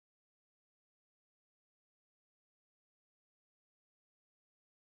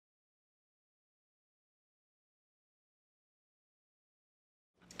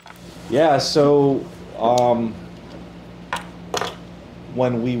Yeah, so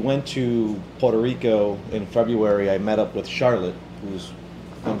when we went to Puerto Rico in February, I met up with Charlotte, who's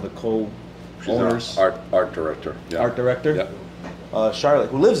one of the co-owners. She's our art director. Yeah. Art director? Yeah.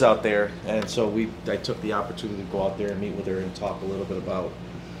 Charlotte, who lives out there, and so I took the opportunity to go out there and meet with her and talk a little bit about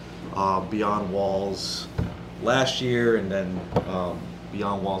Beyond Walls last year, and then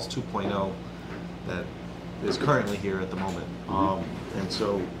Beyond Walls 2.0 that is currently here at the moment. And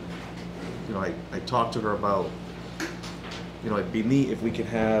so, you know, I talked to her about, you know, it'd be neat if we could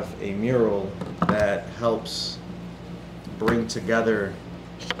have a mural that helps bring together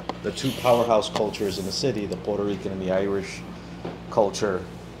the two powerhouse cultures in the city, the Puerto Rican and the Irish culture,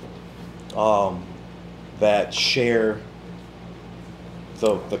 that share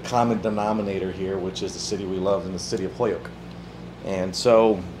the common denominator here, which is the city we love and the city of Holyoke. And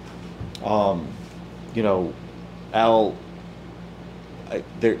so, you know,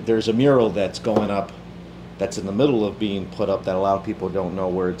 there's a mural that's going up that's in the middle of being put up that a lot of people don't know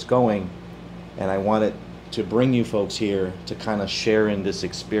where it's going, and I wanted to bring you folks here to kind of share in this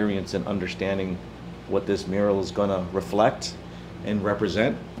experience and understanding what this mural is going to reflect and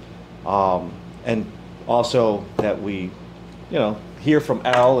represent, and also that we, you know, hear from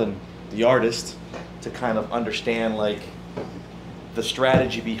Al and the artist to kind of understand like the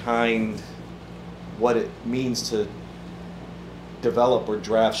strategy behind what it means to develop or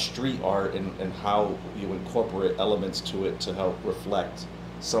draft street art, and how you incorporate elements to it to help reflect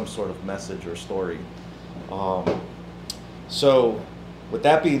some sort of message or story. So with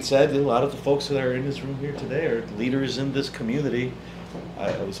that being said, a lot of the folks that are in this room here today are leaders in this community.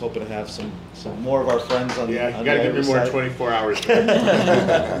 I was hoping to have some more of our friends on yeah, the you gotta give me more side. 24 hours.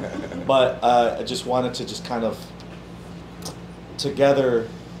 But I just wanted to just kind of together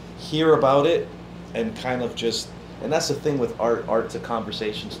hear about it and kind of just, and that's the thing with art. Art's a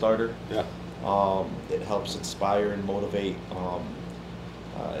conversation starter. Yeah. It helps inspire and motivate.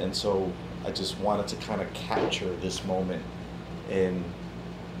 And so I just wanted to kind of capture this moment in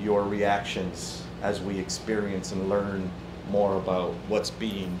your reactions as we experience and learn more about what's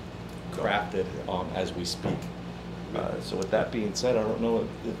being crafted as we speak. So with that being said, I don't know if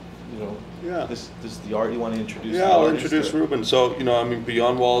you know, Yeah. this is the art you want to introduce. Yeah, I'll introduce Ruben. So, you know, I mean,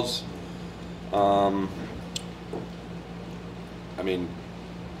 Beyond Walls, I mean,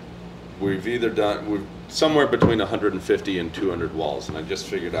 we've somewhere between 150 and 200 walls, and I just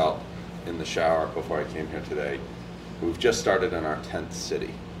figured out in the shower before I came here today, we've just started in our 10th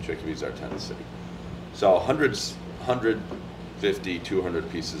city. Chicotee's our 10th city. So 150, 200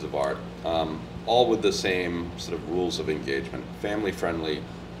 pieces of art, all with the same sort of rules of engagement, family friendly,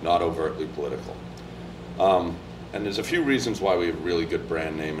 not overtly political. And there's a few reasons why we have a really good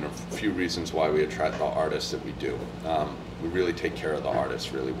brand name, and a few reasons why we attract the artists that we do. We really take care of the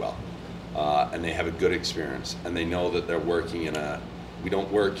artists really well. And they have a good experience, and they know that they're working we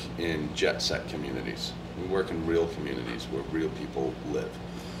don't work in jet set communities. We work in real communities where real people live.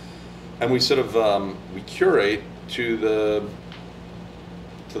 And we sort of, we curate to the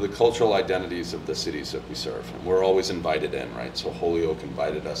cultural identities of the cities that we serve. And we're always invited in, right? So Holyoke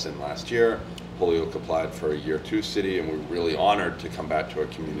invited us in last year. Holyoke applied for a year 2 city, and we're really honored to come back to a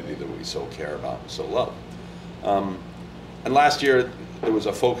community that we so care about and so love. And last year, there was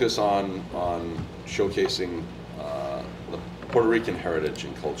a focus on showcasing the Puerto Rican heritage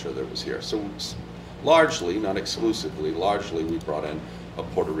and culture that was here. So largely, not exclusively, largely we brought in a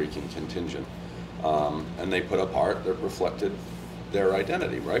Puerto Rican contingent. And they put up art that reflected their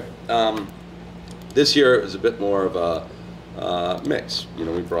identity, right? This year it was a bit more of a mix. You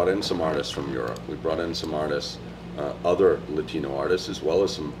know, we brought in some artists from Europe. We brought in some artists, other Latino artists, as well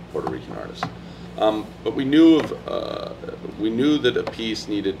as some Puerto Rican artists. But we knew that a piece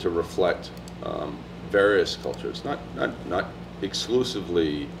needed to reflect various cultures, not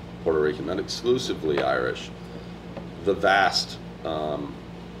exclusively Puerto Rican, not exclusively Irish, the vast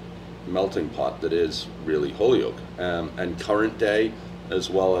melting pot that is really Holyoke, and current day as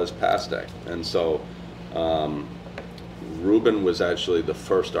well as past day. And so Ruben was actually the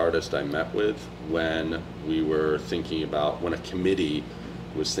first artist I met with when we were thinking about, when a committee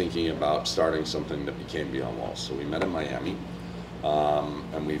was thinking about starting something that became Beyond Walls. So we met in Miami,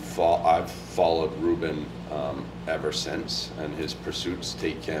 and I've followed Ruben ever since, and his pursuits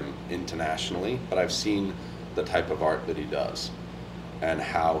take him internationally, but I've seen the type of art that he does and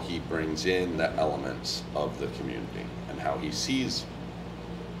how he brings in the elements of the community and how he sees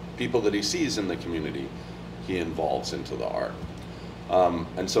people that he sees in the community, he involves into the art.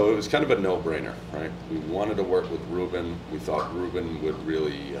 And so it was kind of a no-brainer, right? We wanted to work with Ruben. We thought Ruben would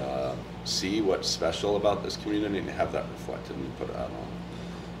really see what's special about this community and have that reflected and put it out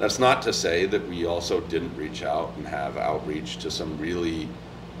That's not to say that we also didn't reach out and have outreach to some really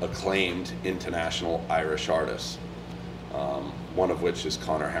acclaimed international Irish artists, one of which is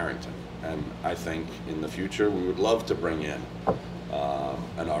Connor Harrington. And I think in the future we would love to bring in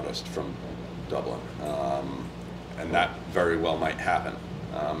an artist from Dublin, and that very well might happen.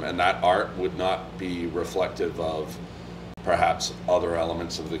 And that art would not be reflective of perhaps other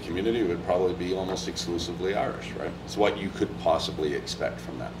elements of the community. It would probably be almost exclusively Irish, right? It's what you could possibly expect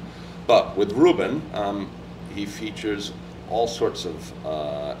from that. But with Ruben, he features all sorts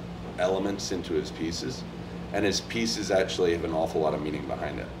of elements into his pieces, and his pieces actually have an awful lot of meaning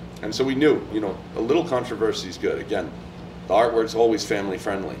behind it. And so we knew, you know, a little controversy is good. Again, the artwork's always family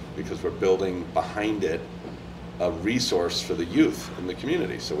friendly because we're building behind it a resource for the youth in the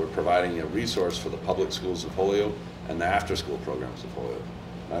community. So we're providing a resource for the public schools of Holyoke and the after-school programs of Holyoke.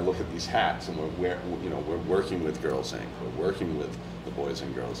 And I look at these hats, and we're working with Girls Inc. We're working with the Boys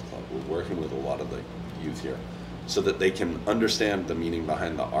and Girls Club. We're working with a lot of the youth here, so that they can understand the meaning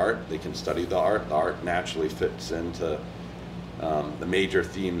behind the art. They can study the art. The art naturally fits into the major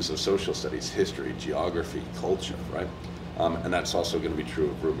themes of social studies: history, geography, culture, right? And that's also going to be true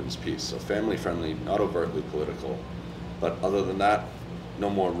of Ruben's piece. So family-friendly, not overtly political, but other than that, no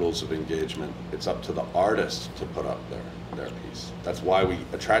more rules of engagement. It's up to the artist to put up their piece. That's why we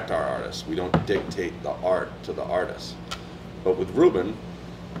attract our artists. We don't dictate the art to the artist. But with Ruben,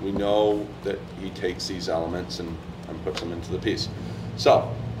 we know that he takes these elements and puts them into the piece.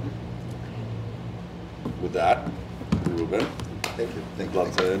 So, with that, Ruben, Thank you. I'd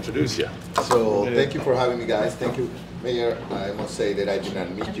love to introduce you. So thank you for having me, guys. Thank you, Mayor. I must say that I did not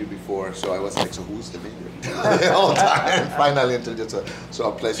meet you before, so I was like, so who's the mayor? The whole time. Finally introduced. So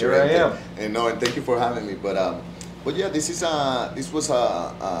a pleasure. Here I am. And thank you for having me. But yeah, this was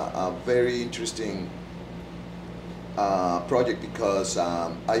a very interesting project because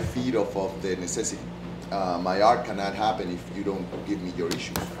I feed off of the necessity. My art cannot happen if you don't give me your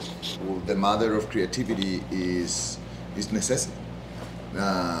issues. Well, the mother of creativity is necessity.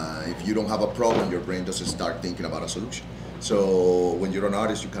 If you don't have a problem, your brain doesn't start thinking about a solution. So when you're an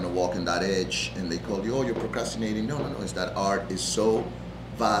artist, you kind of walk in that edge, and they call you, oh, you're procrastinating. No, it's that art is so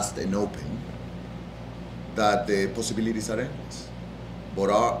vast and open that the possibilities are endless. But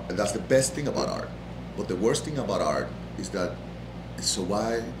art, that's the best thing about art. But the worst thing about art is that it's so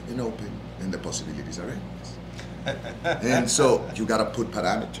wide and open, and the possibilities are endless. And so you gotta put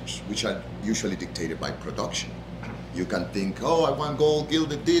parameters, which are usually dictated by production. You can think, oh, I want gold,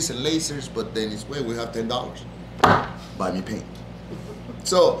 gilded this, and lasers, but then it's, well, we have $10. Buy me paint.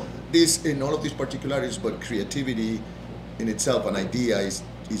 So this, in all of these particularities, but creativity in itself, an idea is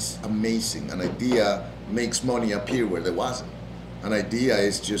amazing. An idea makes money appear where there wasn't. An idea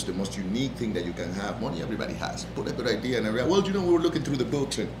is just the most unique thing that you can have. Money everybody has. Put a good idea in everybody. Well, you know, we were looking through the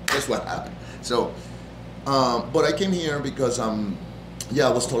books, and guess what happened? So, but I came here because yeah,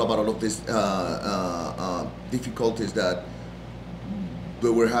 I was told about all of these difficulties that we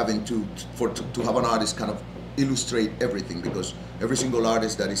were having to have an artist kind of illustrate everything, because every single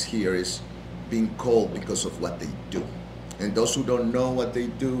artist that is here is being called because of what they do. And those who don't know what they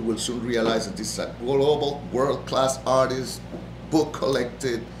do will soon realize that this is a global, world-class artist, book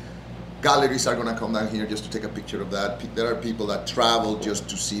collected. Galleries are gonna come down here just to take a picture of that. There are people that travel just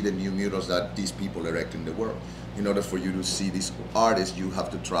to see the new murals that these people erect in the world. In order for you to see these artists, you have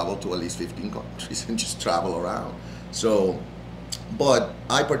to travel to at least 15 countries and just travel around. So, but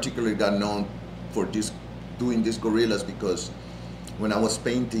I particularly got known for doing these gorillas because when I was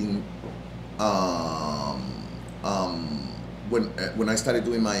painting, when I started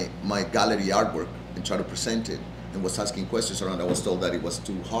doing my gallery artwork and try to present it and was asking questions around, I was told that it was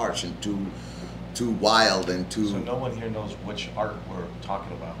too harsh and too wild and too... So no one here knows which art we're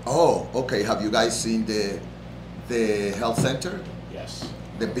talking about. Oh, okay. Have you guys seen the health center? Yes.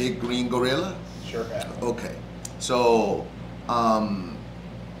 The big green gorilla? Sure have. Okay. So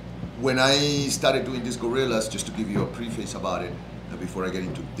when I started doing these gorillas, just to give you a preface about it, before I get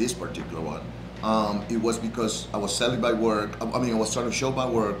into this particular one, it was because I was selling my work. I mean, I was trying to show my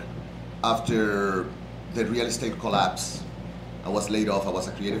work after the real estate collapse. I was laid off. I was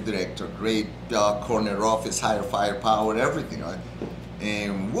a creative director, great corner office, higher firepower, everything, right?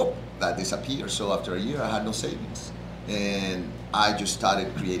 And whoop, that disappeared. So after a year, I had no savings, and I just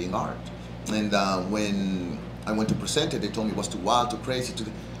started creating art. And when I went to present it, they told me it was too wild, too crazy.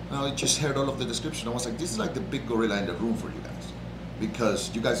 I just heard all of the description. I was like, this is like the big gorilla in the room for you guys, because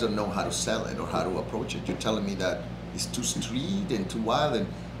you guys don't know how to sell it or how to approach it. You're telling me that it's too street and too wild. And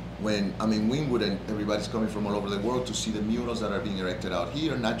when I'm in Wynwood and everybody's coming from all over the world to see the murals that are being erected out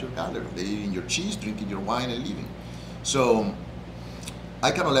here, not your gallery. They're eating your cheese, drinking your wine, and leaving. So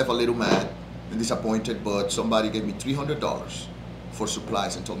I kind of left a little mad and disappointed, but somebody gave me $300 for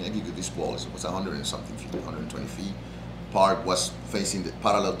supplies and told me, I give you this wall. It was 100 and something feet, 120 feet. Part was facing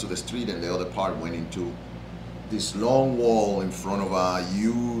parallel to the street, and the other part went into this long wall in front of a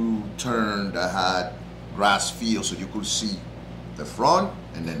U-turn that had grass field, so you could see the front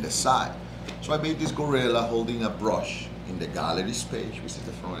and then the side. So I made this gorilla holding a brush in the gallery space, which is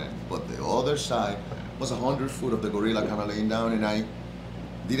the front end, but the other side was 100 foot of the gorilla kind of laying down, and I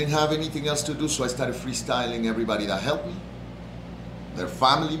didn't have anything else to do, so I started freestyling everybody that helped me, their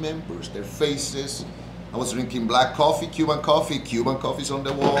family members, their faces. I was drinking black coffee, Cuban coffee's on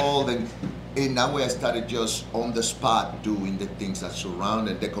the wall, and in that way I started just on the spot doing the things that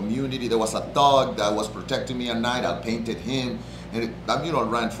surrounded the community. There was a dog that was protecting me at night. I painted him, and that mural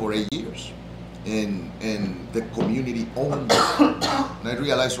ran for 8 years. And the community owned it. And I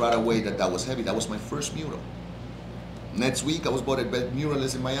realized right away that that was heavy. That was my first mural. Next week I was voted best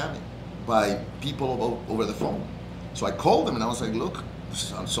muralist in Miami by people over the phone. So I called them and I was like, look,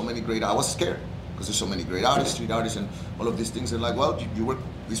 so many great, I was scared because there's so many great artists, street artists, and all of these things. They're like, well,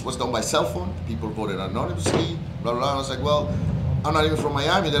 this was done by cell phone. People voted anonymously, blah, blah, blah. I was like, well, I'm not even from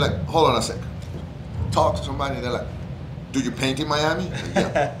Miami. They're like, hold on a second. Talk to somebody. They're like, do you paint in Miami? Like,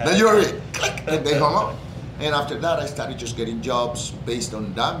 yeah. Then you're it. Click, and they hung up. And after that, I started just getting jobs based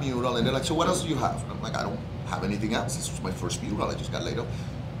on that mural. And they're like, so what else do you have? And I'm like, I don't have anything else. This was my first mural. I just got laid off.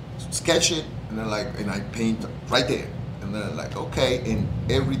 Sketch it, and they're like, and I paint right there. And they're like, okay. And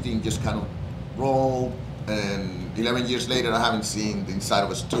everything just kind of rolled. And 11 years later, I haven't seen the inside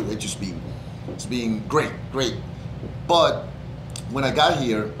of a studio. It's been great. But when I got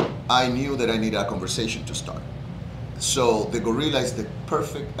here, I knew that I needed a conversation to start. So the gorilla is the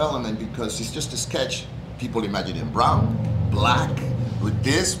perfect element because it's just a sketch. People imagine him brown, black, with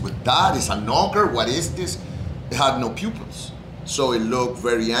this, with that. It's an ogre. What is this? It had no pupils. So it looked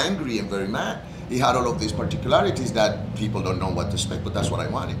very angry and very mad. It had all of these particularities that people don't know what to expect, but that's what I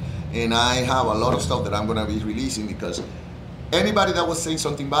wanted. And I have a lot of stuff that I'm gonna be releasing because anybody that was saying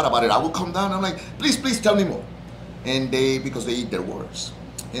something bad about it, I would come down and I'm like, please tell me more. And because they eat their words.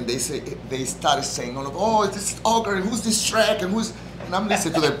 And they started saying all of, oh, is this ogre, and who's this Shrek, and and I'm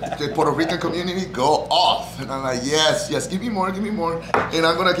listening to the Puerto Rican community go off. And I'm like, yes, give me more. And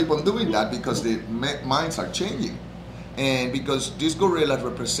I'm gonna keep on doing that because the minds are changing. And because this gorilla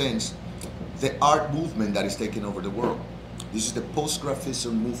represents the art movement that is taking over the world. This is the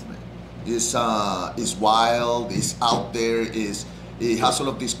post-graphism movement. It's wild, it's out there, it has all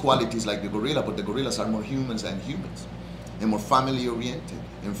of these qualities like the gorilla, but the gorillas are more humans than humans, and more family-oriented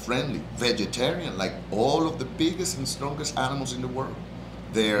and friendly, vegetarian, like all of the biggest and strongest animals in the world.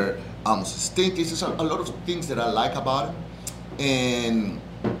 They're almost extinct. There's a lot of things that I like about it.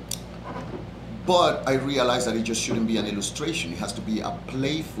 But I realized that it just shouldn't be an illustration. It has to be a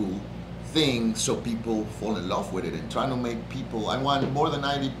playful thing so people fall in love with it and trying to make people, I want more than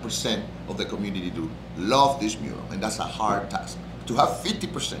 90% of the community to love this mural, and that's a hard task. To have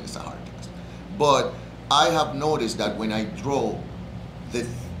 50% is a hard task. But I have noticed that when I draw the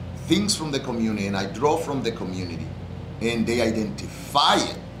things from the community and I draw from the community and they identify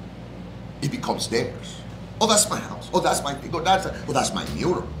it, it becomes theirs. Oh, that's my house. Oh, that's my thing. Oh, that's my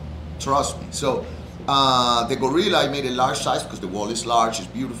mural. Trust me. So the gorilla, I made a large size because the wall is large, it's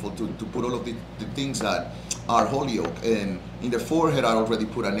beautiful to put all of the things that are Holyoke. And in the forehead, I already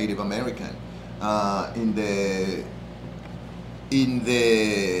put a Native American.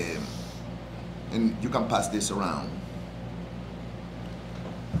 And you can pass this around.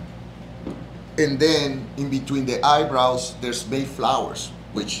 And then in between the eyebrows, there's Mayflowers,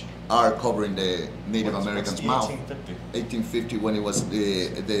 which are covering the Native Americans' mouth. 1850 when it was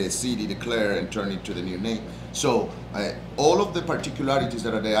the city declared and turned into the new name. So all of the particularities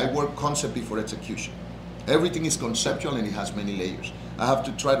that are there, I work concept before execution. Everything is conceptual and it has many layers. I have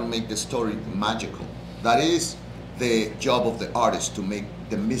to try to make the story magical. That is the job of the artist, to make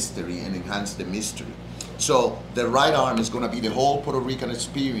the mystery and enhance the mystery. So the right arm is going to be the whole Puerto Rican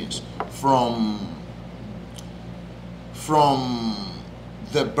experience from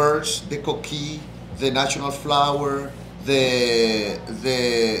the birds, the coquí, the national flower, the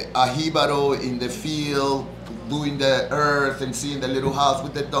Ubiero in the field, doing the earth and seeing the little house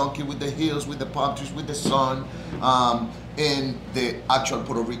with the donkey, with the hills, with the palm trees, with the sun, and the actual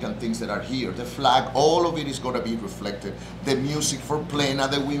Puerto Rican things that are here. The flag, all of it is going to be reflected. The music for Plena,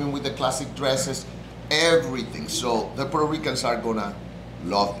 the women with the classic dresses, everything. So the Puerto Ricans are going to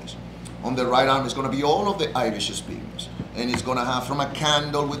love this. On the right arm is going to be all of the Irish experience. And it's going to have from a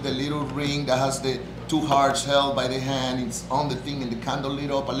candle with the little ring that has the two hearts held by the hand. It's on the thing, and the candle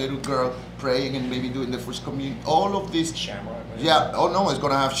lit up. A little girl praying and maybe doing the first communion. All of this. Shamrock. Yeah. Oh no, it's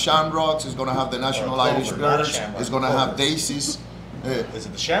gonna have shamrocks. It's gonna have the national Irish clover, not a birds. shamrock, It's gonna clover. have daisies. Is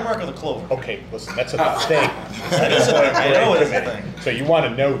it the shamrock or the clover? Okay, listen, that's a thing. That is a, I know it is a thing. So you want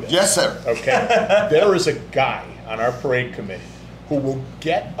to know this? Yes, sir. Okay. There is a guy on our parade committee who will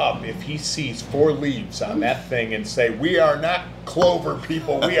get up if he sees 4 leaves on that thing and say, "We are not clover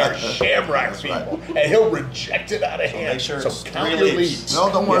people, we are shamrock people," and he'll reject it out of hand. make sure so it's count 3 your leaves. leaves. No,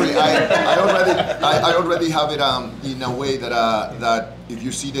 don't worry. I already have it in a way that that if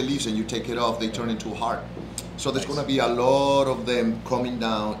you see the leaves and you take it off, they turn into a heart. So there's going to be a lot of them coming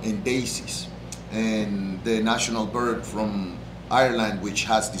down in daisies, and the national bird from Ireland, which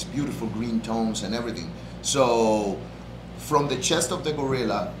has these beautiful green tones and everything. So from the chest of the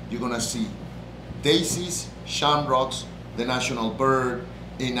gorilla, you're going to see daisies, shamrocks, the national bird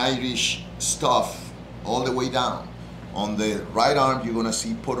in Irish stuff all the way down. On the right arm, you're going to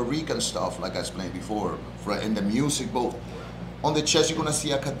see Puerto Rican stuff, like I explained before, and the music both. On the chest, you're going to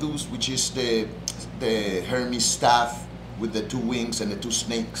see a caduce, which is the Hermes staff with the 2 wings and the 2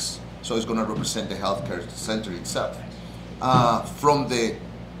 snakes. So it's going to represent the healthcare center itself. From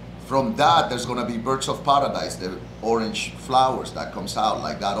that, there's going to be birds of paradise, the orange flowers that comes out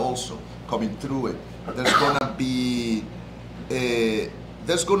like that also, coming through it. There's going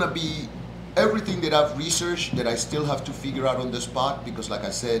to be everything that I've researched that I still have to figure out on the spot, because like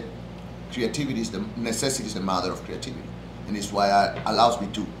I said, necessity is the mother of creativity. And it's why it allows me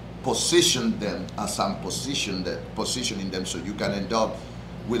to position them as I'm positioning them, so you can end up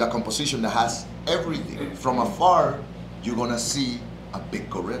with a composition that has everything. From afar, you're gonna see a big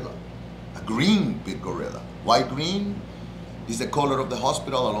gorilla, a green big gorilla. Why green? Is the color of the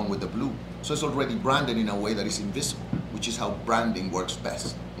hospital along with the blue. So it's already branded in a way that is invisible, which is how branding works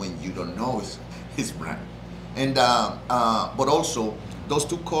best, when you don't know it's brand. And but also, those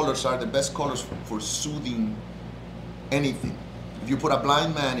 2 colors are the best colors for soothing anything. If you put a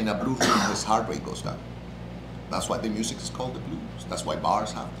blind man in a blue room, his heart rate goes down. That's why the music is called the blues. That's why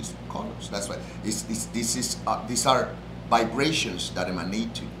bars have these colors. That's why these are vibrations that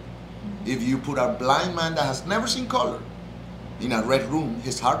emanate to you. If you put a blind man that has never seen color in a red room,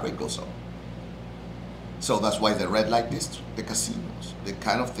 his heart rate goes up. So that's why the red light district, the casinos, the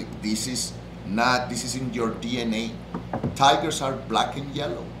kind of thing. This is in your DNA. Tigers are black and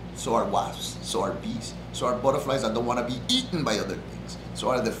yellow. So are wasps, so are bees, so are butterflies that don't want to be eaten by other things. So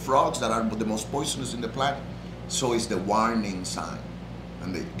are the frogs that are the most poisonous in the planet. So is the warning sign,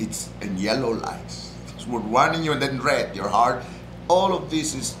 and it's in yellow lights. So we're warning you, and then red, your heart. All of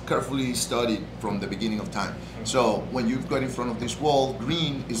this is carefully studied from the beginning of time. So when you've got in front of this wall,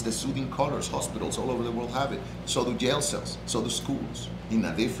 green is the soothing colors. Hospitals all over the world have it. So do jail cells, so do schools, in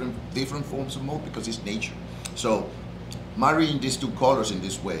a different forms of mode, because it's nature. So marrying these 2 colors in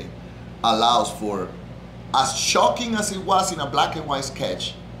this way allows for, as shocking as it was in a black and white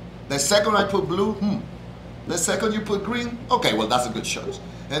sketch, the second I put blue, the second you put green, okay, well, that's a good choice.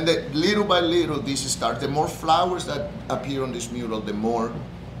 And then little by little, this starts. The more flowers that appear on this mural, the more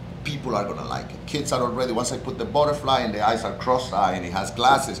people are gonna like it. Kids are already, once I put the butterfly and the eyes are cross-eyed and it has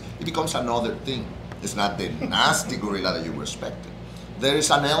glasses, it becomes another thing. It's not the nasty gorilla that you were expecting. There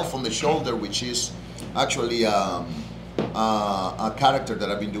is an elf on the shoulder, which is actually a character that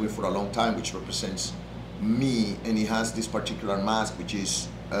I've been doing for a long time, which represents me, and he has this particular mask, which is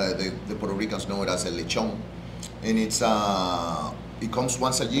the Puerto Ricans know it as a lechon, and it comes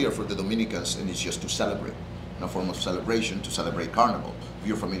once a year for the Dominicans, and it's just to celebrate, in a form of celebration, to celebrate Carnival. If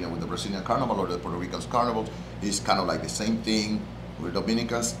you're familiar with the Brazilian Carnival or the Puerto Rican's Carnival, it's kind of like the same thing. We're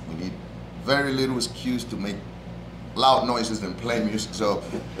Dominicans, we need very little excuse to make loud noises and play music, so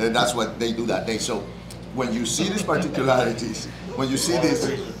that's what they do that day. So when you see these particularities, when you see this,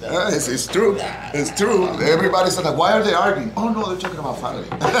 it's true. It's true. Everybody said, like, why are they arguing? Oh no, they're talking about family.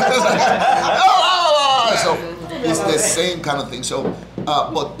 So it's the same kind of thing. So,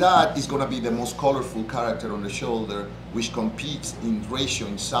 but that is going to be the most colorful character on the shoulder, which competes in ratio,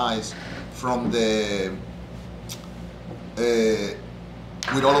 in size, from the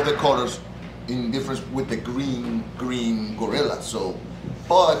with all of the colors in difference with the green gorilla. So.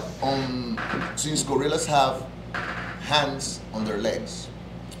 But since gorillas have hands on their legs,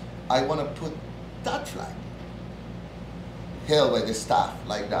 I want to put that flag held by the staff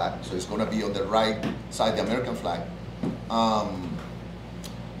like that. So it's going to be on the right side, the American flag.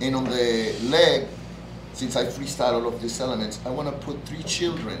 And on the leg, since I freestyle all of these elements, I want to put 3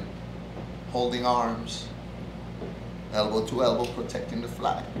 children holding arms, elbow to elbow, protecting the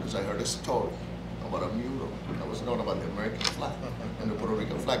flag, because I heard a story about a mural that was known about the American flag and the Puerto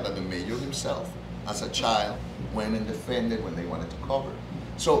Rican flag that the mayor himself as a child went and defended when they wanted to cover.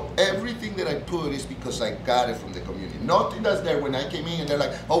 So everything that I put is because I got it from the community. Nothing that's there when I came in and they're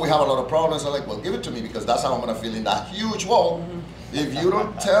like, oh, we have a lot of problems. I'm like, well, give it to me because that's how I'm gonna fill in that huge wall. If you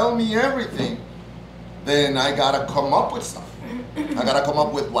don't tell me everything, then I gotta come up with stuff. I gotta come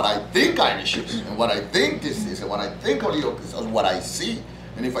up with what I think are issues and what I think this is and what I think Holyoke is and what I see.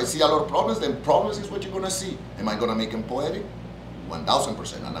 And if I see a lot of problems, then problems is what you're gonna see. Am I gonna make them poetic?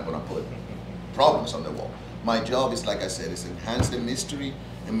 1000%. I'm not gonna put problems on the wall. My job is, like I said, is enhance the mystery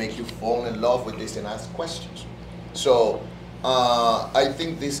and make you fall in love with this and ask questions. So I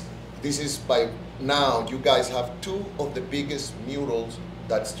think this is by now, you guys have two of the biggest murals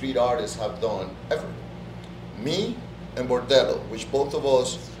that street artists have done ever. Me and Bordello, which both of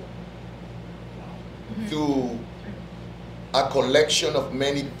us do a collection of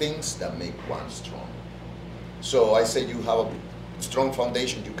many things that make one strong. So I say you have a strong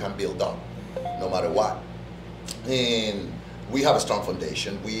foundation you can build on, no matter what. And we have a strong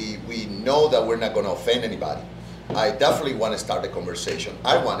foundation. We know that we're not going to offend anybody. I definitely want to start the conversation.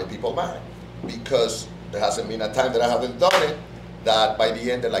 I wanted people back because there hasn't been a time that I haven't done it that by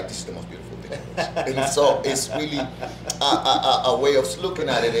the end they're like, this is the most beautiful thing. And so it's really a way of looking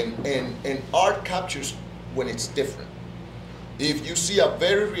at it, and art captures when it's different. If you see a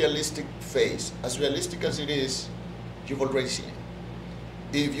very realistic face, as realistic as it is, you've already seen it.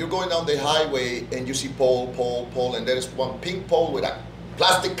 If you're going down the highway and you see pole, and there is one pink pole with a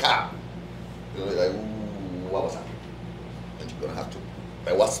plastic cap, you're like, ooh, what was that? And you're gonna have to,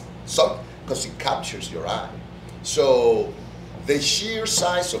 there was something, because it captures your eye. So the sheer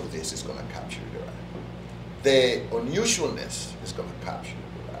size of this is gonna capture your eye. The unusualness is gonna capture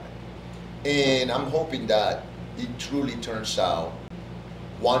your eye. And I'm hoping that it truly turns out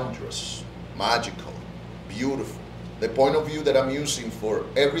wondrous, magical, beautiful. The point of view that I'm using for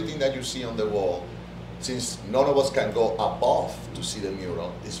everything that you see on the wall, since none of us can go above to see the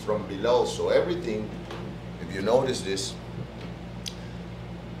mural, is from below. So everything, if you notice this,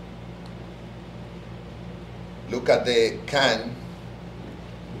 look at the can,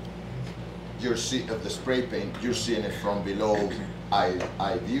 you're seeing of the spray paint, you're seeing it from below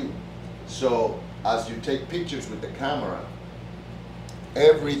eye view. So as you take pictures with the camera,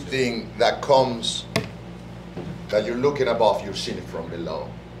 everything that comes that you're looking above, you're seeing it from below.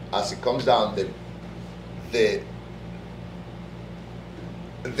 As it comes down, the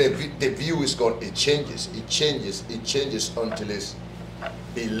view is going, it changes until it's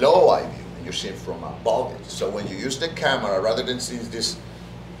below eye view, and you're seeing from above it. So when you use the camera, rather than seeing this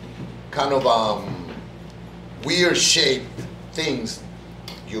kind of weird shaped things,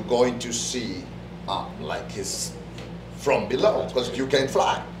 you're going to see like it's from below, because you can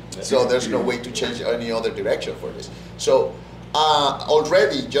fly. So there's no way to change any other direction for this. So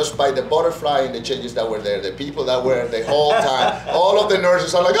already, just by the butterfly and the changes that were there, the people that were the whole time, all of the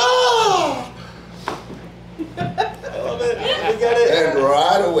nurses are like, ah! I love it, we get it. And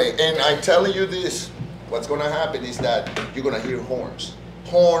right away, and I'm telling you this, what's gonna happen is that you're gonna hear horns.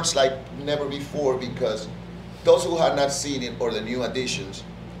 Horns like never before, because those who have not seen it or the new additions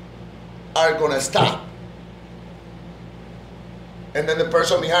are gonna stop. And then the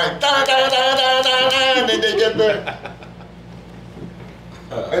person behind, da, da, da, da, da, da, and then they get there.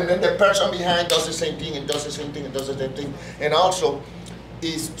 And then the person behind does the same thing and does the same thing and does the same thing. And also,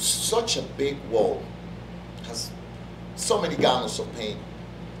 is such a big wall, has so many gallons of paint,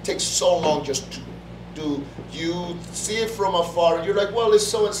 takes so long just to do. You see it from afar, you're like, well, it's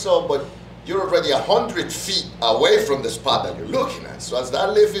so and so, but you're already 100 feet away from the spot that you're looking at. So as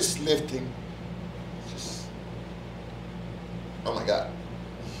that lift is lifting, oh my God,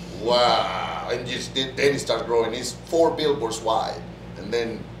 wow, and then it starts growing. It's 4 billboards wide, and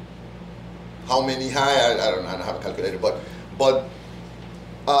then how many high, I don't know, I don't have a calculator, but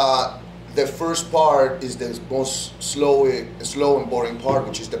the first part is the most slow and boring part,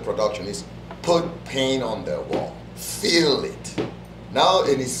 which is the production, is put paint on the wall, feel it. Now,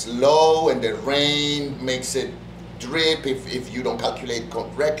 and it's slow, and the rain makes it drip if you don't calculate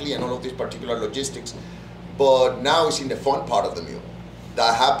correctly, and all of these particular logistics. But now it's in the fun part of the mural.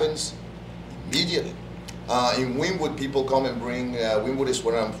 That happens immediately. In Wynwood, people come and bring, Wynwood is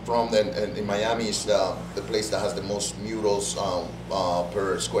where I'm from, and in Miami is the place that has the most murals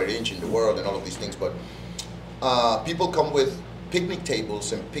per square inch in the world and all of these things. But people come with picnic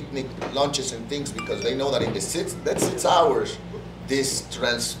tables and picnic lunches and things because they know that in the 6 hours, this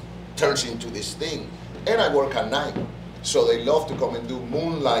turns into this thing. And I work at night. So they love to come and do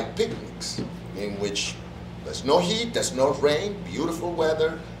moonlight picnics in which there's no heat, there's no rain, beautiful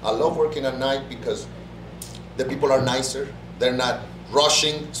weather. I love working at night because the people are nicer. They're not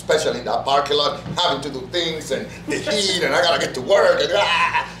rushing, especially in that parking lot, having to do things and the heat, and I gotta get to work. And,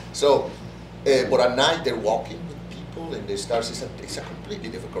 So, but at night they're walking with people, and they start. It's a completely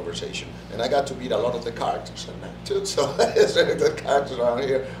different conversation. And I got to meet a lot of the characters at night too. So it's really good characters around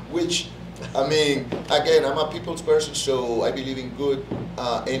here, which. I mean, again, I'm a people's person, so I believe in good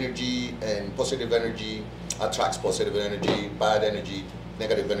energy, and positive energy attracts positive energy. Bad energy,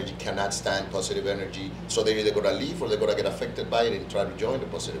 negative energy cannot stand positive energy, so they're either gonna leave or they're gonna get affected by it and try to join the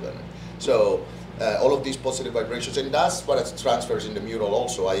positive energy. So all of these positive vibrations, and that's what it transfers in the mural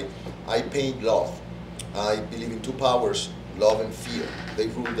also. I paint love. I believe in two powers, love and fear. They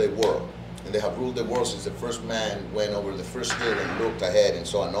rule the world. And they have ruled the world since the first man went over the first hill and looked ahead and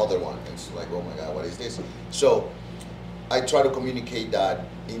saw another one. It's like, oh my God, what is this? So I try to communicate that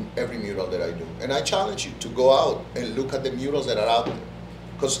in every mural that I do. And I challenge you to go out and look at the murals that are out there.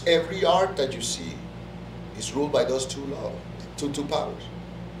 Because every art that you see is ruled by those two powers.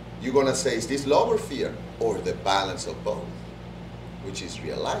 You're gonna say, is this love or fear? Or the balance of both, which is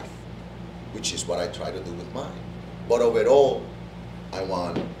real life, which is what I try to do with mine. But overall, I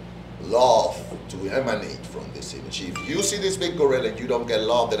want love to emanate from this image. If you see this big gorilla and you don't get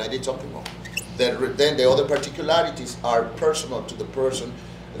love, then I did something wrong. Then the other particularities are personal to the person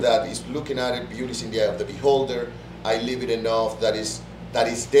that is looking at it. Beauty is in the eye of the beholder. I live it enough that is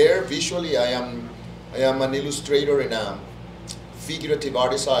there visually. I am an illustrator and a figurative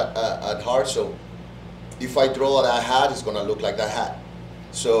artist at heart. So if I draw that hat, it's gonna look like that hat.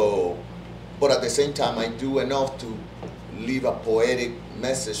 So, but at the same time, I do enough to leave a poetic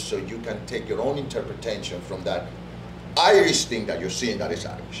message so you can take your own interpretation from that Irish thing that you're seeing that is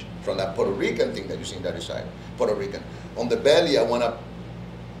Irish, from that Puerto Rican thing that you're seeing that is Puerto Rican. On the belly, I want to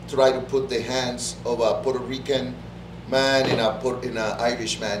try to put the hands of a Puerto Rican man and an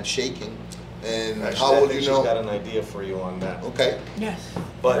Irish man shaking. And Actually, how I will think you know? she's got an idea for you on that. Okay. Yes.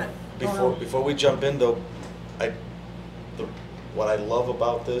 But before we jump in though, what I love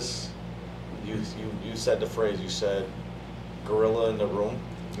about this, you said the phrase, you said gorilla in the room.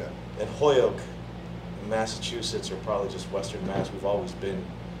 Yeah. In Holyoke, Massachusetts, or probably just Western Mass, we've always been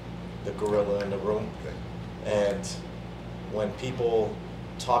the gorilla in the room. Okay. And when people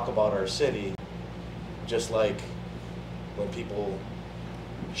talk about our city, just like when people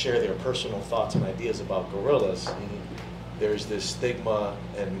share their personal thoughts and ideas about gorillas, there's this stigma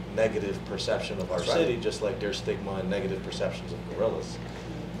and negative perception of our That's right. city, just like there's stigma and negative perceptions of gorillas.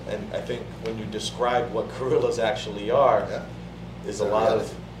 And I think when you describe what gorillas actually are, Yeah. is a lot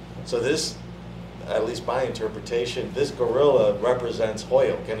of, so this, at least my interpretation, this gorilla represents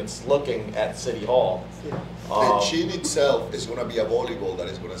Holyoke, and it's looking at City Hall. The chin itself is going to be a volleyball that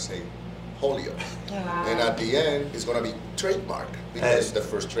is going to say Holyoke. And at the end, it's going to be trademark, because it's the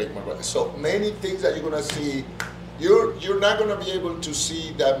first trademark. So many things that you're going to see, you're not going to be able to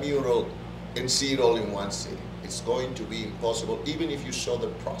see that mural and see it all in one city. It's going to be impossible, even if you show the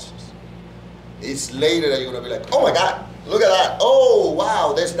process. It's later that you're going to be like, oh my God, look at that. Oh,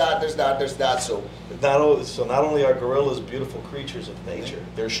 wow, there's that, there's that, there's that. So not only are gorillas beautiful creatures of nature,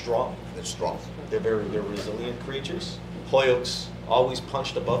 they're strong. they're strong. They're resilient creatures. Holyoke's always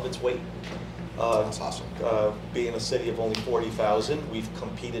punched above its weight. That's awesome. Being a city of only 40,000, we've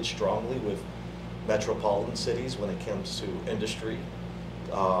competed strongly with metropolitan cities when it comes to industry,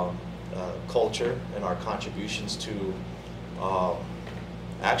 culture, and our contributions to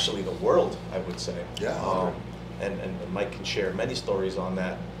actually the world, I would say. Yeah. And Mike can share many stories on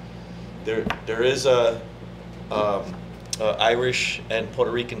that. There is a Irish and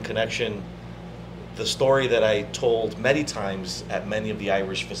Puerto Rican connection. The story that I told many times at many of the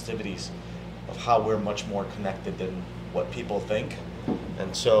Irish festivities of how we're much more connected than what people think.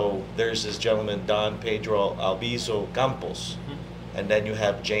 And so there's this gentleman, Don Pedro Albizu Campos, and then you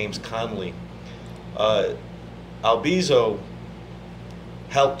have James Conley. Albizu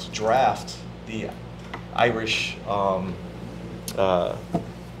helped draft the Irish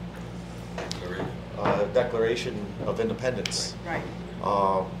Declaration of Independence. Right.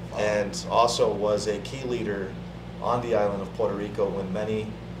 And also was a key leader on the island of Puerto Rico when many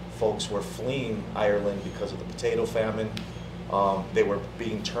folks were fleeing Ireland because of the potato famine. They were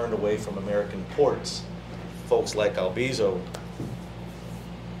being turned away from American ports. Folks like Albizu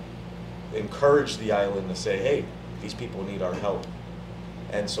encouraged the island to say, hey, these people need our help.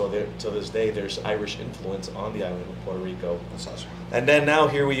 And so to this day, there's Irish influence on the island of Puerto Rico. That's awesome. And then now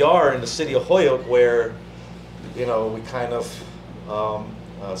here we are in the city of Holyoke, where, you know, we kind of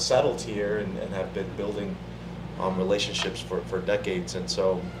settled here and have been building relationships for decades. And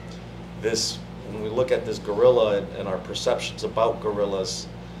so this, when we look at this gorilla and our perceptions about gorillas,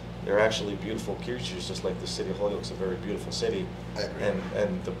 they're actually beautiful creatures, just like the city of Holyoke's a very beautiful city. I agree.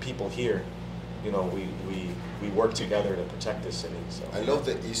 And the people here, you know, we work together to protect this city. So I love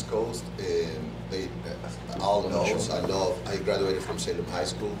the East Coast, and they all knows. I graduated from Salem High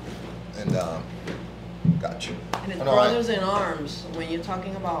School, and got you. And it's brothers in arms. When you're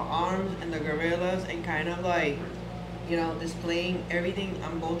talking about arms and the guerrillas and kind of like, you know, displaying everything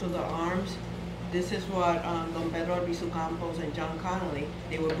on both of the arms, this is what Don Pedro Albizu Campos and John Connolly,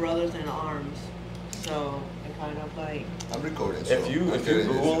 they were brothers in arms. So it kind of like. I'm recording. if you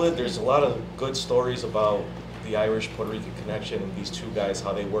Google it, there's a lot of good stories about the Irish-Puerto Rican connection and these two guys,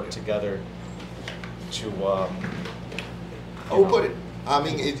 how they work together to. Who put it? I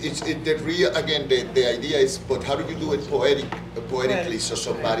mean, the real, again, the idea is, but how do you do it poetically so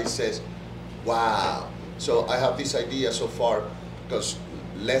somebody says, wow. So I have this idea so far, because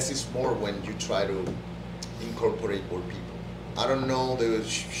less is more when you try to incorporate more people. I don't know the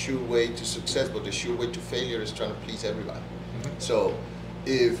sure way to success, but the sure way to failure is trying to please everybody. Mm-hmm. So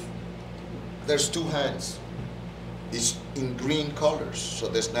if there's two hands, it's in green colors, so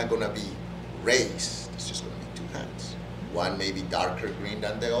there's not gonna be race, it's just gonna be two hands. One may be darker green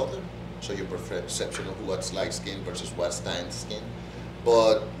than the other, so your perception of what's light skin versus what's tan skin.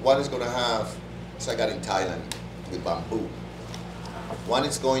 But one is gonna have, as I got in Thailand with bamboo, one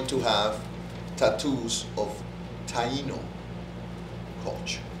is going to have tattoos of Taino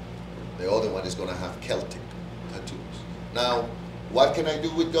culture. The other one is gonna have Celtic tattoos. Now, what can I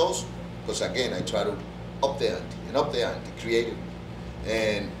do with those? Because again, I try to up the ante, creative.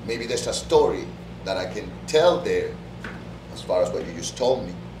 And maybe there's a story that I can tell there, as far as what you just told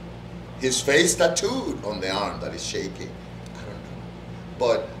me. His face tattooed on the arm that is shaking. I don't know.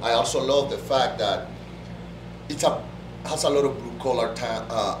 But I also love the fact that it has a lot of blue collar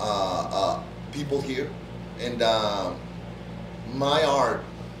people here. And my art,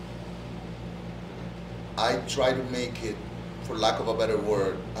 I try to make it, for lack of a better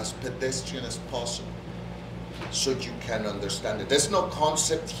word, as pedestrian as possible, so you can understand it. There's no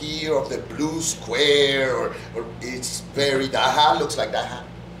concept here of the blue square, or it's very, that hat looks like that hat.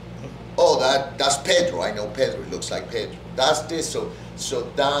 Oh, that's Pedro, I know Pedro, it looks like Pedro. That's this, so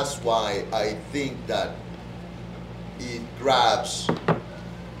that's why I think that it grabs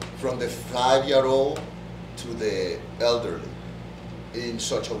from the 5-year-old to the elderly in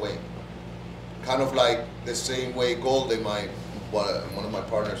such a way. Kind of like the same way Golden, one of my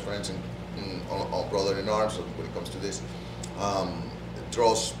partner's friends and brother in arms when it comes to this,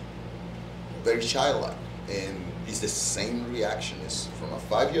 draws very childlike, and it's the same reaction. It's from a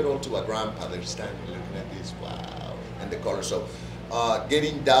 5-year-old to a grandpa. They're standing looking at this, wow, and the color. So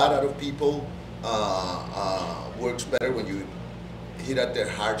getting that out of people works better when you hit at their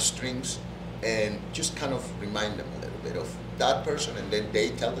heartstrings and just kind of remind them a little bit of that person, and then they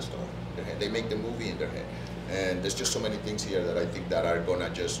tell the story. They make the movie in their head. And there's just so many things here that I think that are gonna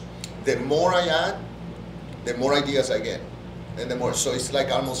just, the more I add, the more ideas I get. And the more, so it's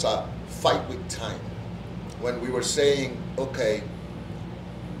like almost a fight with time. When we were saying, okay,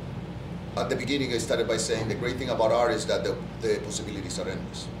 at the beginning I started by saying the great thing about art is that the possibilities are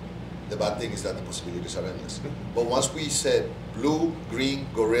endless. The bad thing is that the possibilities are endless. But once we said blue, green,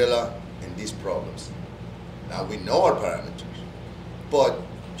 gorilla, and these problems, now we know our parameters. But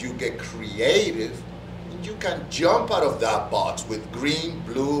you get creative, you can jump out of that box with green,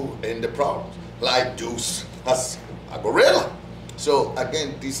 blue, and the problems, like Deuce as a gorilla. So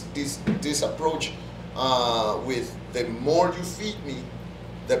again, this approach with the more you feed me,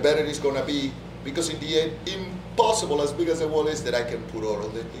 the better it's gonna be, because in the end, impossible as big as the wall is that I can put all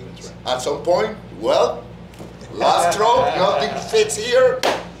of the things. Right. At some point, well, last stroke, nothing fits here.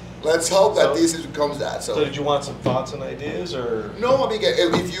 Let's hope that this becomes that. So did you want some thoughts and ideas, or? No, I mean,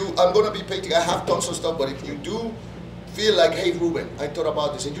 if you, I'm gonna be painting. I have tons of stuff, but if you do feel like, hey, Ruben, I thought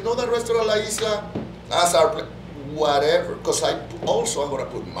about this, and you know that restaurant La Isla, that's our place, whatever. Because I'm gonna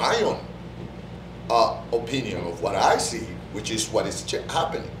put my own opinion of what I see, which is what is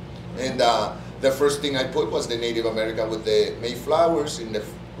happening. And the first thing I put was the Native American with the Mayflowers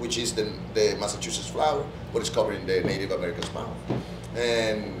which is the Massachusetts flower, but it's covered in the Native American's mouth,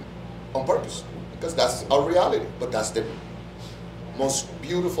 and on purpose, because that's our reality. But that's the most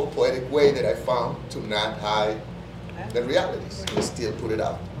beautiful, poetic way that I found to not hide the realities and still put it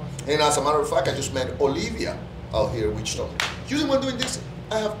out. And as a matter of fact, I just met Olivia out here, which told me, you're the one doing this.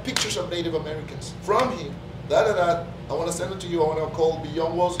 I have pictures of Native Americans from here. I want to send it to you. I want to call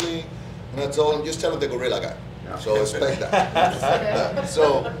Beyond Wolseley, and I told him, just tell him the gorilla guy. So expect that.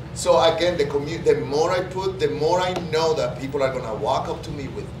 So again, the more I put, the more I know that people are gonna walk up to me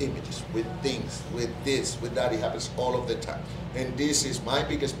with images, with things, with this, with that. It happens all of the time. And this is my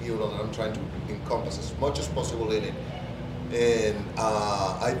biggest mural, and I'm trying to encompass as much as possible in it. And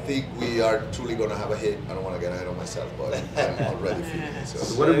I think we are truly gonna have a hit. I don't wanna get ahead of myself, but I'm already feeling it. So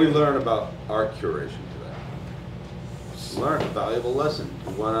what did we learn about art curation today? Learn a valuable lesson.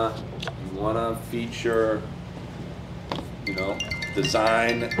 You wanna feature, you know,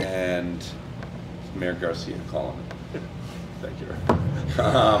 design and Mayor Garcia calling it. Thank you.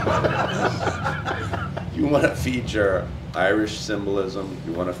 You want to feature Irish symbolism.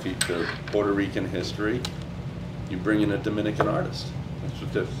 You want to feature Puerto Rican history. You bring in a Dominican artist. That's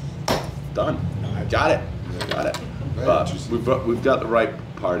what they've done. Got it. Got it. But we've got the right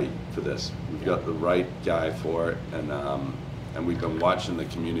party for this. We've got the right guy for it, and we've been watching the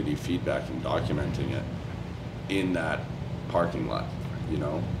community feedback and documenting it in that parking lot, you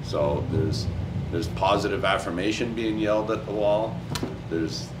know. So there's positive affirmation being yelled at the wall.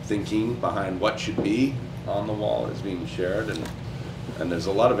 There's thinking behind what should be on the wall is being shared, and there's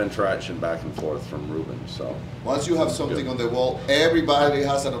a lot of interaction back and forth from Ruben. So once you have something on the wall, everybody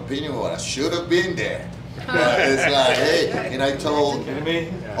has an opinion on it. Should have been there. It's like, hey, and I told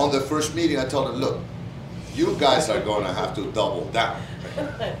on the first meeting, I told them, look, you guys are gonna have to double down.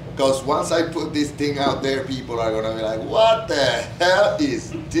 Because once I put this thing out there, people are gonna be like, what the hell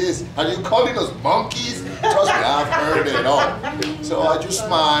is this? Are you calling us monkeys? Trust me, I've heard it all. So I just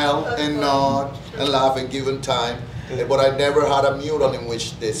smile and nod and laugh and give them time. But I never had a mural in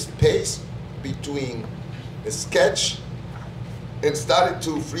which the space between the sketch and started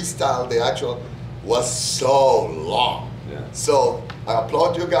to freestyle the actual was so long. Yeah. So I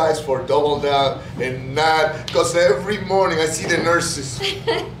applaud you guys for double down and not, because every morning I see the nurses.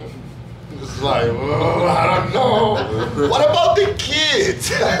 It's like, oh, I don't know. What about the kids?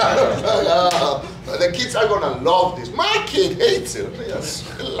 The kids are gonna love this. My kid hates it. Just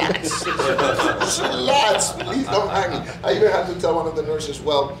relax. Just relax. Please don't hang me. I even had to tell one of the nurses,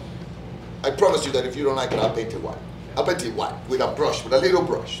 well, I promise you that if you don't like it, I'll paint it white. I'll paint it white with a brush, with a little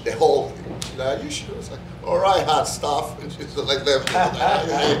brush, the whole thing. She's like, are you sure? It's like, all right, hot stuff. And she's like,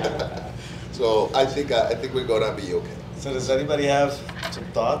 so I think we're gonna be okay. So does anybody have some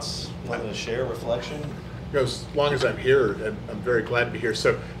thoughts, wanting to share, reflection? You know, as long as I'm here, I'm very glad to be here.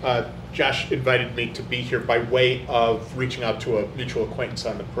 So Josh invited me to be here by way of reaching out to a mutual acquaintance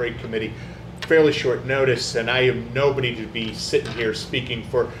on the parade committee. Fairly short notice, and I am nobody to be sitting here speaking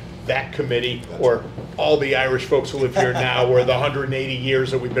for that committee or all the Irish folks who live here now, or the 180 years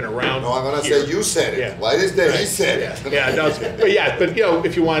that we've been around. No, I'm gonna here. say you said it. Yeah. Why is that he said it? Yeah, no, but you know,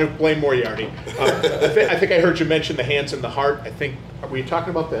 if you want to blame Moriarty, I think I heard you mention the hands and the heart. I think, were you talking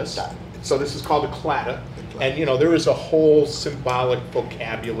about this? So this is called a claddagh, and you know there is a whole symbolic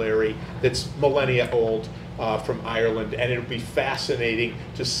vocabulary that's millennia old from Ireland, and it'll be fascinating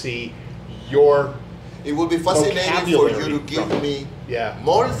to see your. It would be fascinating for you to give me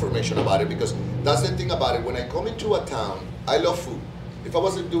more information about it, because that's the thing about it. When I come into a town, I love food. If I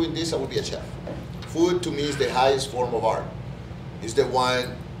wasn't doing this, I would be a chef. Food to me is the highest form of art. It's the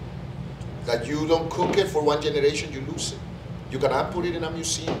one that you don't cook it for one generation, you lose it. You cannot put it in a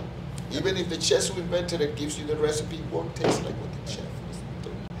museum. Even if the chef who invented it gives you the recipe, it won't taste like what the chef is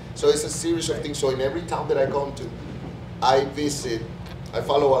doing. So it's a series of things. So in every town that I come to, I visit. I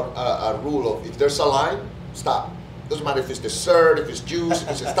follow a rule of, if there's a line, stop. Doesn't matter if it's dessert, if it's juice, if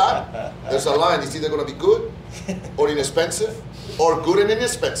it's a stop. There's a line. It's either going to be good or inexpensive, or good and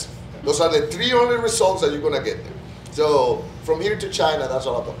inexpensive. Those are the three only results that you're going to get there. So from here to China, that's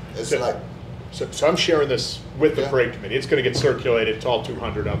all about. It's like. So I'm sharing this with the parade committee. It's going to get circulated to all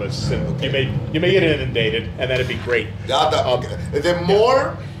 200 of us, and you may get inundated, and that'd be great. The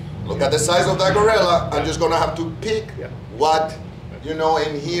more, look at the size of that gorilla. I'm just going to have to pick what. You know,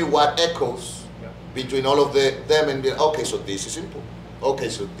 and hear what echoes between all of them, and be, okay, so this is important. Okay,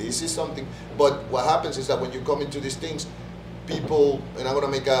 so this is something. But what happens is that when you come into these things, people, and I'm going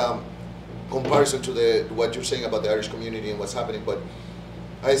to make a comparison to what you're saying about the Irish community and what's happening, but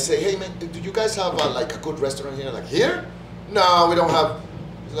I say, hey man, do you guys have like a good restaurant here? Like, here? No, we don't have,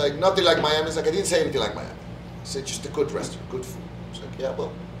 it's like nothing like Miami. It's like, I didn't say anything like Miami. I said just a good restaurant, good food. It's like, yeah,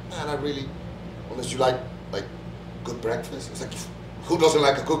 well, man, I really, unless you like good breakfast. It's like, who doesn't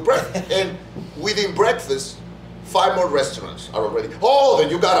like a good breakfast? And within breakfast, 5 more restaurants are already. Oh,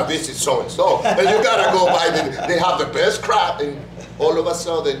 then you gotta visit so and so. Then you gotta go by. They have the best crap, and all of a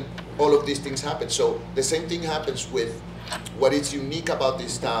sudden, all of these things happen. So the same thing happens with what is unique about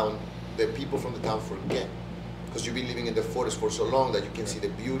this town. That people from the town forget, because you've been living in the forest for so long that you can see the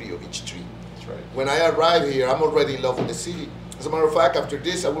beauty of each tree. That's right. When I arrive here, I'm already in love with the city. As a matter of fact, after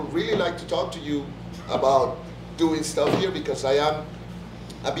this, I would really like to talk to you about doing stuff here because I've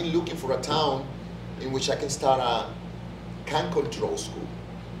been looking for a town in which I can start a can control school.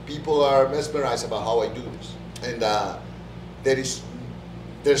 People are mesmerized about how I do this, and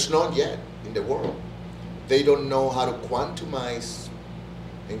there's none yet in the world. They don't know how to quantize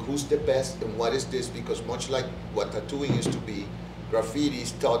and who's the best and what is this, because much like what tattooing used to be, graffiti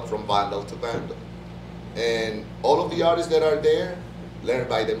is taught from vandal to vandal. And all of the artists that are there learn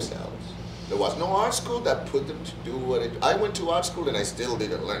by themselves. There was no art school that put them to do what it. I went to art school and I still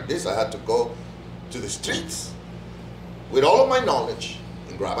didn't learn this. I had to go to the streets with all of my knowledge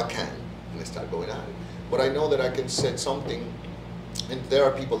and grab a can and start going at it. But I know that I can set something, and there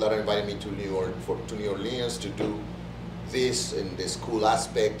are people that are inviting me to New Orleans to do this and this cool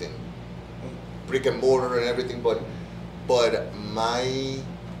aspect and brick and mortar and everything. But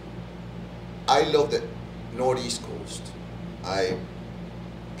I love the Northeast Coast. I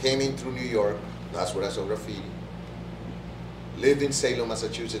came in through New York. That's where I saw graffiti. Lived in Salem,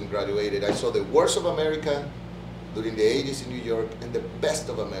 Massachusetts, and graduated. I saw the worst of America during the 80s in New York and the best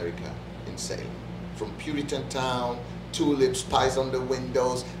of America in Salem. From Puritan town, tulips, pies on the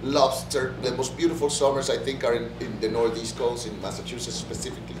windows, lobster. The most beautiful summers, I think, are in the Northeast Coast, in Massachusetts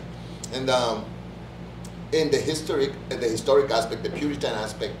specifically. And in the historic aspect, the Puritan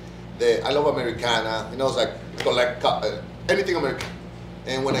aspect, I love Americana. You know, it's like collect anything American.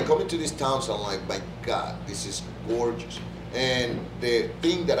 And when I come into these towns, I'm like, my God, this is gorgeous. And the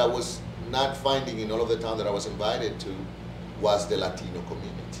thing that I was not finding in all of the towns that I was invited to was the Latino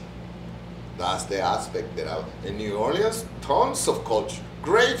community. That's the aspect that in New Orleans, tons of culture,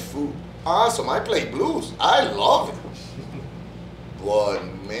 great food, awesome. I play blues, I love it. But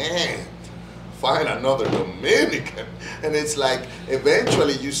man, find another Dominican, and it's like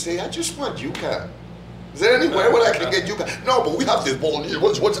eventually you say, I just want yuca. Is there anywhere where I can get yuca? No, but we have this bolognese.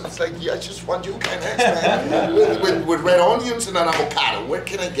 What's it's like? Yeah, I just want yuca next, man. with red onions and an avocado. Where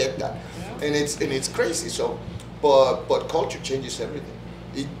can I get that? And it's crazy. So, but culture changes everything.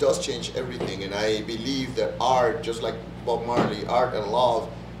 It does change everything, and I believe that art, just like Bob Marley, art and love,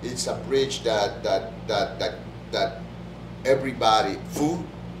 it's a bridge that everybody, food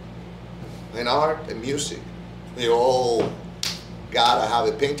and art and music, they all gotta have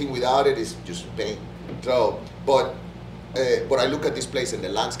a painting. Without it, it's just paint. So, but I look at this place and the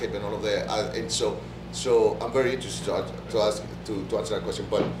landscape and all of that, and so I'm very interested to answer that question.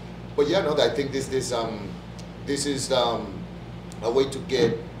 But yeah, no, I think this is a way to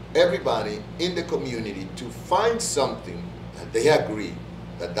get everybody in the community to find something that they agree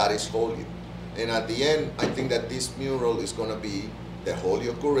that is Holyoke. And at the end, I think that this mural is going to be the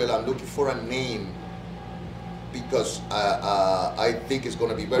Holyoke Gorilla. I'm looking for a name because I think it's going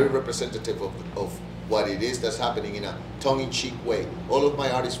to be very representative of what it is that's happening in a tongue-in-cheek way. All of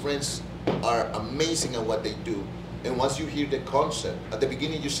my artist friends are amazing at what they do. And once you hear the concept, at the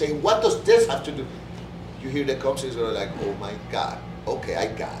beginning you say, what does this have to do? You hear the concept, you're like, oh my God, okay, I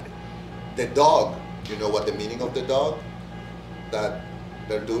got it. The dog, you know what the meaning of the dog? That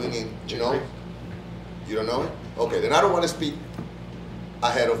they're doing in, you know? You don't know it? Okay, then I don't want to speak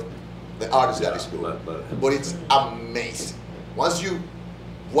ahead of the artist that is doing it. But it's amazing. Once you,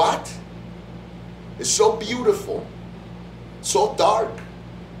 what? It's so beautiful, so dark.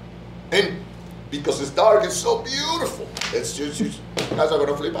 And because it's dark, it's so beautiful. It's just, you guys are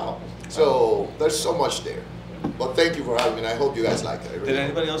gonna flip out. So there's so much there. But thank you for having me, and I hope you guys like it. Really Did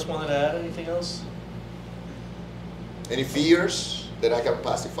anybody else want to add anything else? Any fears that I can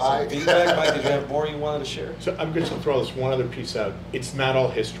pacify? Feedback, Mike, did you have more you wanted to share? So I'm going to throw this one other piece out. It's not all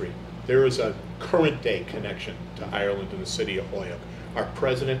history. There is a current day connection to Ireland and the city of Holyoke. Our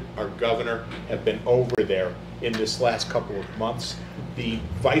president, our governor have been over there in this last couple of months. The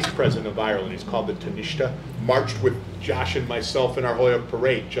vice president of Ireland, he's called the Taoiseach, marched with Josh and myself in our Holyoke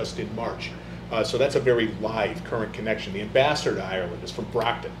parade just in March. So that's a very live current connection. The ambassador to Ireland is from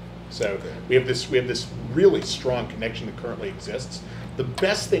Brockton. So we have this really strong connection that currently exists. The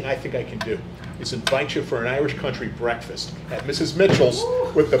best thing I think I can do is invite you for an Irish country breakfast at Mrs. Mitchell's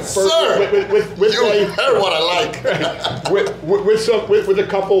with the first. Sir, with you heard what I like. with a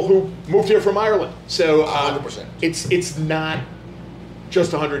couple who moved here from Ireland. So 100%. It's not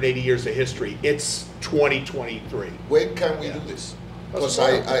just 180 years of history. It's 2023. When can we do this? Because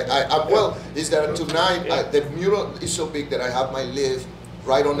well, is that tonight the mural is so big that I have my lift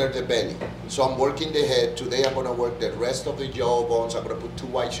right under the belly. So I'm working the head. Today I'm gonna work the rest of the jawbones. I'm gonna put 2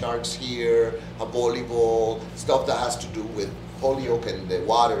 white sharks here, a volleyball, stuff that has to do with Holyoke and the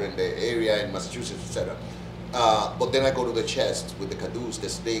water and the area in Massachusetts, etc. But then I go to the chest with the caduce, the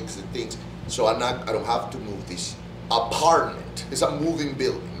stakes, the things. So I don't have to move this apartment. It's a moving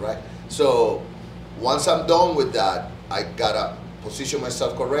building, right? So once I'm done with that, I gotta position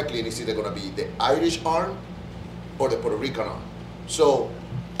myself correctly, and it's either gonna be the Irish arm or the Puerto Rican arm. So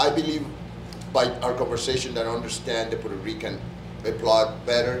I believe by our conversation that I understand the Puerto Rican plot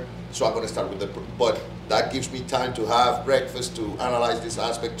better, so I'm gonna start with but that gives me time to have breakfast, to analyze this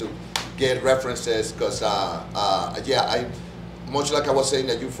aspect, to get references, because much like I was saying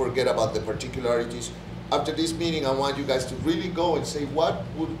that you forget about the particularities, after this meeting I want you guys to really go and say what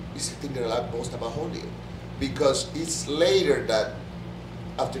is the thing that I like most about Holyoke, because it's later that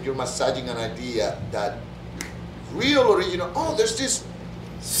after you're massaging an idea that real original, oh, there's this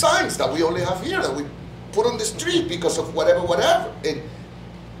signs that we only have here that we put on the street because of whatever, and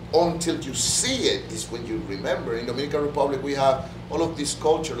until you see it is when you remember. In Dominican Republic we have all of this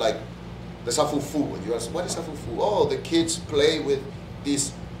culture, like the safufu, and you ask, what is safufu? Oh, the kids play with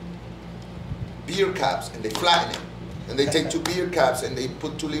these beer caps and they flatten it, and they take 2 beer caps and they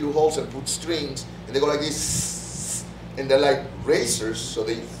put 2 little holes and put strings, and they go like this, and they're like racers, so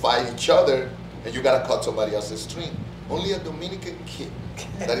they fight each other, and you gotta cut somebody else's string. Only a Dominican kid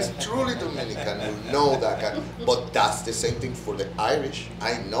that is truly Dominican will know that. But that's the same thing for the Irish.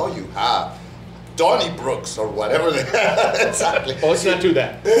 I know you have Donnybrook's or whatever. Exactly. Oh, let's not do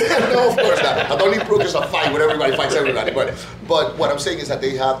that. No, of course not. A Donnybrook is a fight where everybody fights everybody. But what I'm saying is that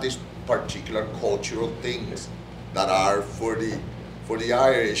they have these particular cultural things that are for the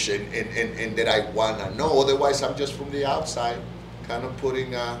Irish, and that I wanna know. Otherwise, I'm just from the outside, kind of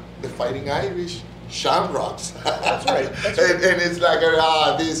putting the Fighting Irish shamrocks. That's right. That's right. And it's like,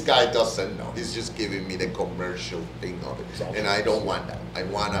 this guy doesn't know. He's just giving me the commercial thing of it, and I don't want that. I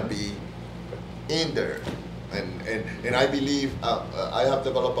wanna be in there, and I believe I have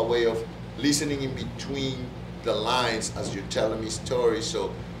developed a way of listening in between the lines as you're telling me stories.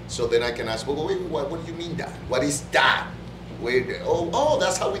 So then I can ask, well, wait, what do you mean that? What is that? Oh,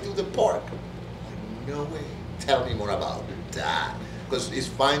 that's how we do the pork. No way. Tell me more about that. Because it's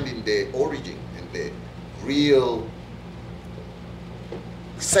finding the origin and the real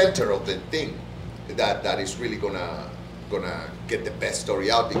center of the thing that is really gonna get the best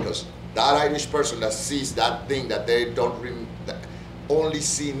story out, because that Irish person that sees that thing that they don't only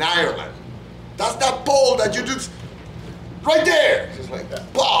see in Ireland, that's that pole that you do right there. It's like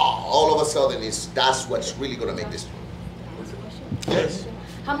that. Bah! All of a sudden, that's what's really gonna make this. Yes.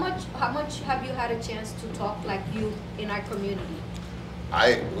 How much have you had a chance to talk like you in our community?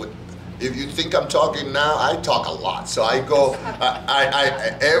 If you think I'm talking now, I talk a lot. So I go,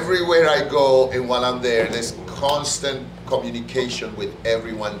 I everywhere I go, and while I'm there, there's constant communication with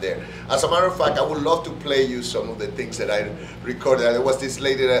everyone there. As a matter of fact, I would love to play you some of the things that I recorded. There was this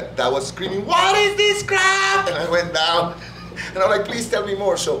lady that was screaming, "What is this crap?" And I went down, and I'm like, "Please tell me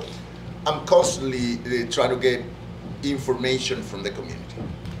more." So I'm constantly trying to get information from the community.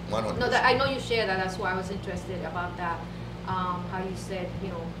 100%. No, I know you share that. That's why I was interested about that. How you said,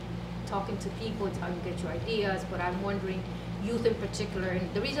 talking to people, it's how you get your ideas, but I'm wondering, youth in particular,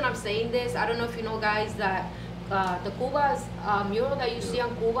 and the reason I'm saying this, I don't know if you know, guys, that the Cubas mural that you see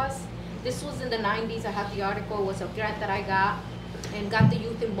on Cubas, this was in the 90s. I have the article. It was a grant that I got and got the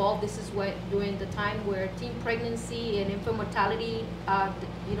youth involved. This is what during the time where teen pregnancy and infant mortality,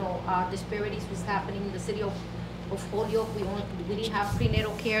 disparities was happening in the city of Holyoke. We didn't have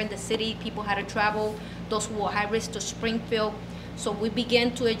prenatal care in the city. People had to travel, those who were high risk, to Springfield. So we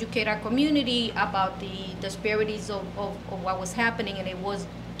began to educate our community about the disparities of what was happening, and it was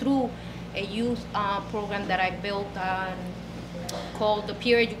through a youth program that I built called the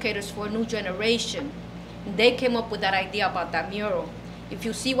Peer Educators for a New Generation. They came up with that idea about that mural. If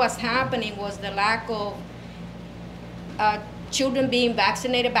you see what's happening was the lack of children being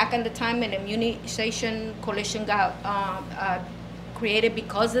vaccinated back in the time, and immunization coalition got created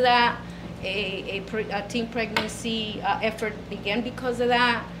because of that. A teen pregnancy effort began because of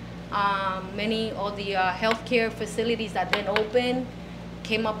that. Many of the healthcare facilities that then opened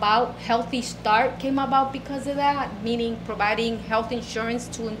came about. Healthy Start came about because of that, meaning providing health insurance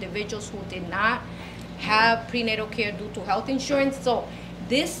to individuals who did not have prenatal care due to health insurance. So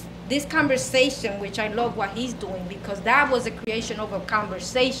this conversation, which I love what he's doing, because that was a creation of a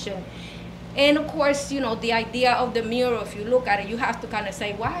conversation. And of course, the idea of the mural, if you look at it, you have to kind of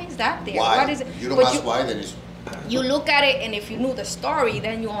say, why is that there? Why? What is it? You don't ask why, then it's... You look at it, and if you knew the story,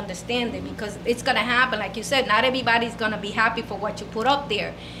 then you understand it, because it's going to happen. Like you said, not everybody's going to be happy for what you put up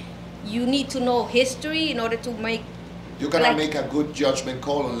there. You need to know history in order to make... You cannot make a good judgment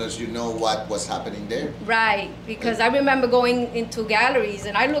call unless you know what was happening there. Right, because I remember going into galleries,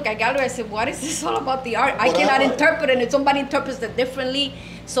 and I look at galleries, I said, what is this all about the art? I cannot interpret it, and somebody interprets it differently.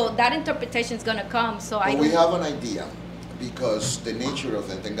 So that interpretation is gonna come, so I But we don't. have an idea, because the nature of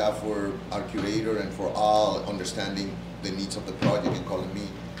it, thank God for our curator and for all understanding the needs of the project and calling me,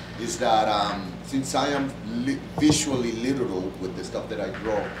 is that since I am visually literal with the stuff that I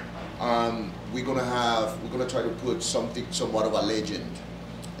draw, we're gonna try to put something, somewhat of a legend,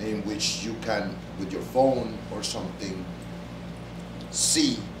 in which you can, with your phone or something,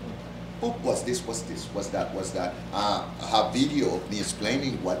 see, oh, what's this, what's that? Have video of me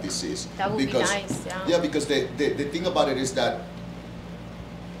explaining what this is. That would be nice, yeah. Yeah, because the thing about it is that,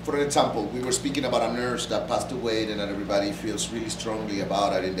 for example, we were speaking about a nurse that passed away and that everybody feels really strongly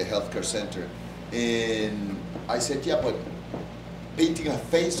about it in the healthcare center. And I said, yeah, but painting a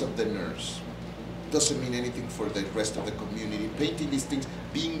face of the nurse doesn't mean anything for the rest of the community. Painting these things,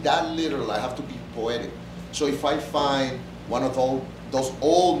 being that literal, I have to be poetic. So if I find one of those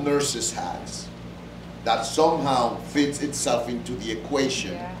old nurses' hats that somehow fits itself into the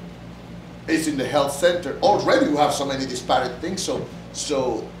equation, Yeah. it's in the health center. Already you have so many disparate things,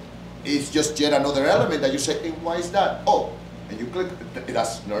 so it's just yet another element that you say, hey, why is that? Oh, and you click,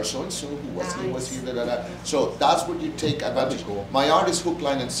 that's nurse so-and-so, who was he, was he, da, da, da. So that's what you take advantage. Cool. My art is hook,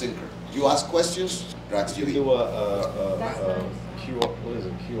 line, and sinker. You ask questions, drags you You in. do a QR, what is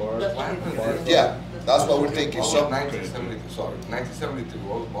it, QR? Yeah, that's what we're thinking. What was So, 1970, sorry, 1973,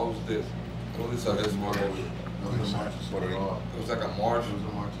 what was this? What is this one? It was a march to City Hall. It was like a march. It was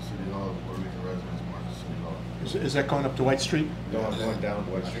a march to City Hall, the Puerto Rican residents march to City Hall. Is that going up to White Street? No, I'm going down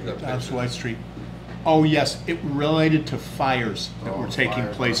White I think Street. that Down to picture- White Street. Oh, yes, it related to fires that were taking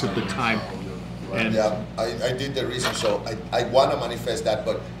Fire, place at the time. And yeah, I did the reason, so I want to manifest that,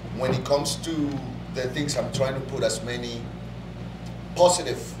 but when it comes to the things, I'm trying to put as many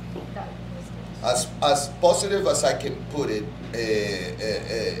positive, as positive as I can put it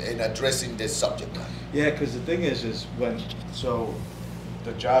in addressing this subject matter. Yeah, because the thing is when, so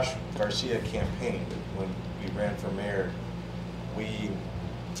the Josh Garcia campaign, when we ran for mayor,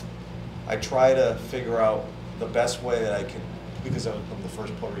 I try to figure out the best way that I can, because I'm the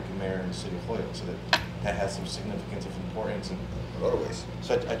first Puerto Rican mayor in the city of Holyoke, so that has some significance of importance. And In a lot of ways.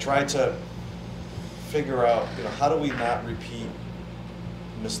 so I tried to figure out, how do we not repeat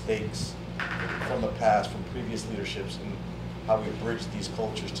mistakes from the past, from previous leaderships, and how we bridge these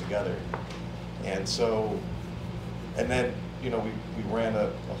cultures together. And so, and then, we ran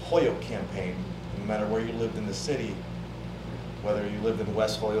a Holyoke campaign. No matter where you lived in the city, whether you lived in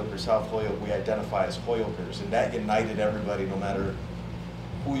West Holyoke or South Holyoke, we identify as Hoyokers, and that united everybody, no matter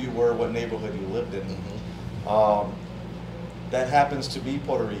who you were, what neighborhood you lived in. That happens to be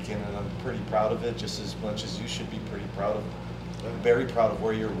Puerto Rican, and I'm pretty proud of it, just as much as you should be pretty proud of. I'm very proud of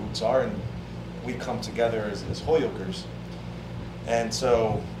where your roots are, and we come together as Hoyokers. And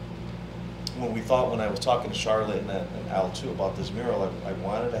so, when I was talking to Charlotte and Al too about this mural, I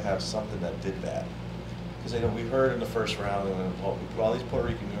wanted to have something that did that. Because we heard in the first round, we put all these Puerto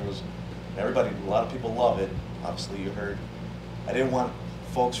Rican murals, and a lot of people love it. Obviously, you heard. I didn't want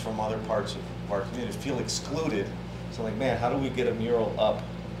folks from other parts of our community to feel excluded. So I'm like, man, how do we get a mural up?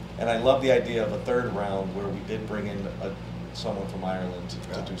 And I love the idea of a third round where we did bring in someone from Ireland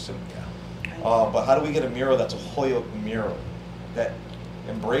to do some. But how do we get a mural that's a Holyoke mural that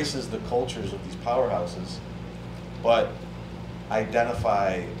embraces the cultures of these powerhouses, but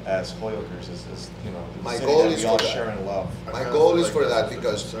identify as Hoyokers, as the My city goal that is we all for that. share and love. My goal is for that's that the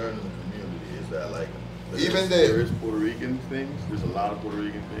because concern in the community is that Even there is Puerto Rican things. There's a lot of Puerto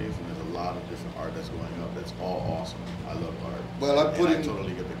Rican things, and there's a lot of different art that's going up. That's all awesome. I love art. Well, I'm And putting- I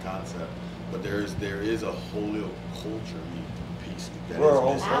totally get the concept, but there is a Holyoke culture piece that We're is our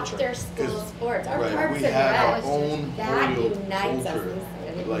own missing. culture. After school sports, our Right, parks we and have our rec, own that Holyoke unites us. culture.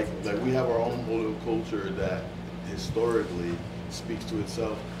 Like we have our own Holyoke culture that historically speaks to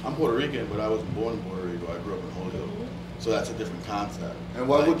itself. I'm Puerto Rican, but I wasn't born in Puerto Rico. I grew up in Holyoke, so that's a different concept. And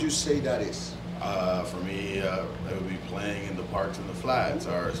what Like, would you say that is? For me, it would be playing in the parks and the flats,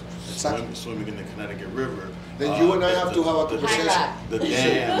 or swimming in the Connecticut River. Then you and I have to have a conversation. The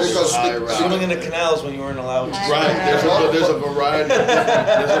dams, Because high the- rock. Swimming in the canals when you weren't allowed to. Right, there's a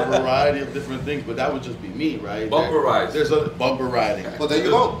variety of different things, but that would just be me, right? Bumper rides. There's a bumper riding. Well, there you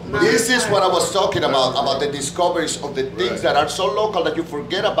go. This is what I was talking about the discoveries of the things Right. that are so local that you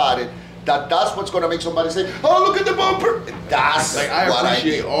forget about it. That's what's gonna make somebody say, "Oh, look at the bumper." That's Like I what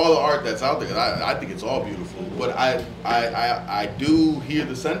appreciate I all the art that's out there. I think it's all beautiful, but I do hear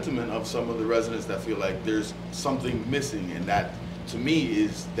the sentiment of some of the residents that feel like there's something missing, and that to me,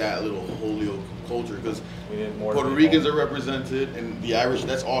 is that little Holyoke culture, because We need more Puerto people. Ricans are represented, and the Irish,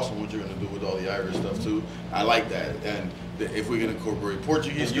 that's awesome what you're gonna do with all the Irish stuff too. I like that, and if we can incorporate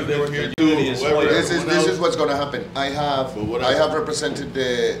Portuguese, The because they were here too, unity is whoever, Holyoke. This is what's gonna happen. I have But what I else? have represented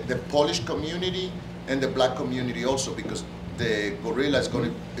the Polish community and the black community also, because the gorilla is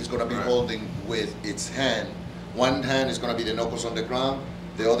gonna be Right. holding with its hand. One hand is gonna be the knuckles on the ground.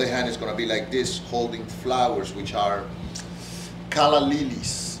 The other hand is gonna be like this, holding flowers, which are calla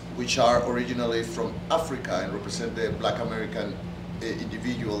lilies, which are originally from Africa and represent the black American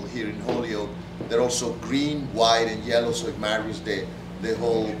individual here in Holyoke. They're also green, white, and yellow, so it marries the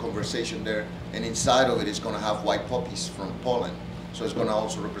whole conversation there. And inside of it is going to have white poppies from Poland, so it's going to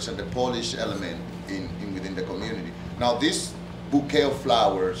also represent the Polish element within the community. Now, this bouquet of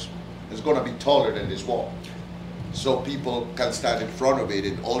flowers is going to be taller than this wall, so people can stand in front of it,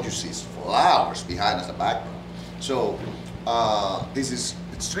 and all you see is flowers behind as a background. So this is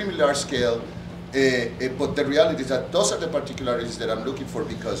extremely large scale, but the reality is that those are the particularities that I'm looking for,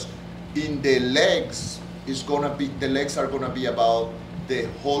 because in the legs the legs are gonna be about the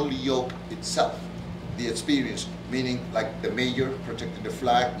Holyoke itself, the experience, meaning like the mayor protecting the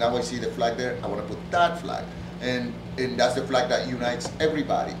flag. Now I see the flag there, I wanna put that flag. And that's the flag that unites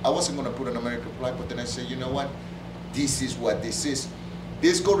everybody. I wasn't gonna put an American flag, but then I said, you know what? This is what this is.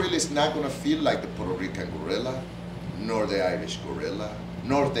 This gorilla is not gonna feel like the Puerto Rican gorilla, nor the Irish gorilla,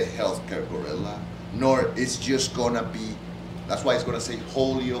 nor the healthcare gorilla, nor it's just gonna be, that's why it's gonna say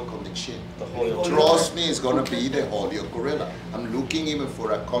Holyoke on the chin. The Holyoke. Trust me, it's gonna be the Holyoke gorilla. I'm looking even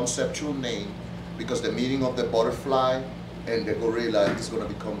for a conceptual name, because the meaning of the butterfly and the gorilla is gonna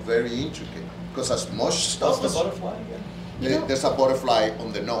become very intricate. Because as much What's stuff the as butterfly again? there's a butterfly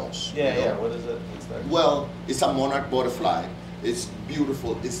on the nose. Yeah, you know? yeah. What is it? What's that? Well, it's a monarch butterfly. It's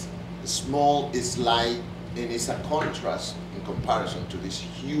beautiful. It's small. It's light, and it's a contrast in comparison to these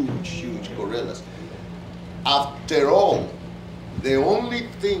huge gorillas. After all, the only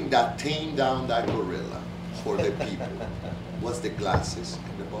thing that tamed down that gorilla for the people was the glasses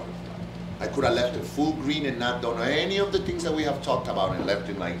and the butterfly. I could have left it full green and not done any of the things that we have talked about, and left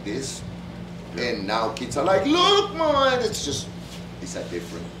it like this. And now kids are like, look, man, it's a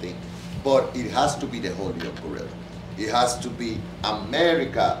different thing. But it has to be the Holyoke gorilla. It has to be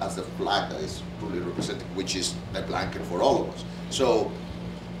America as the flag that is truly represented, which is the blanket for all of us. So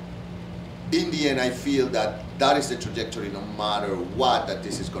in the end, I feel that that is the trajectory, no matter what, that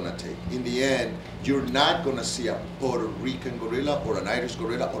this is gonna take. In the end, you're not gonna see a Puerto Rican gorilla or an Irish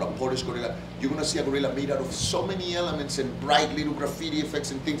gorilla or a Polish gorilla. You're gonna see a gorilla made out of so many elements and bright little graffiti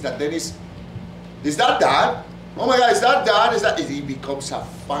effects and things that then is that? Oh my God, is that? It becomes a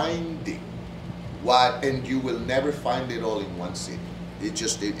finding. And you will never find it all in one city.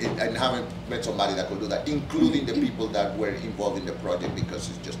 And haven't met somebody that could do that, including the people that were involved in the project, because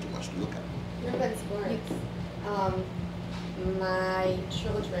it's just too much to look at. Urban sports. My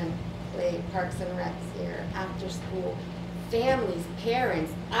children play Parks and Recs here after school. Families,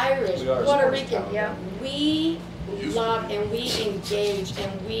 parents, Irish, We are a Puerto sports Rican. town. Yeah. We love and we engage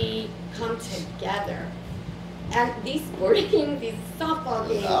and we come together. And these sporting, these softball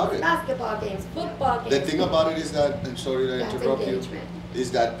games, Love it. basketball games, football games. The thing about it is that, I'm sorry to That's interrupt you, engagement.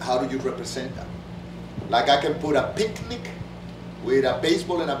 is that how do you represent that? Like I can put a picnic with a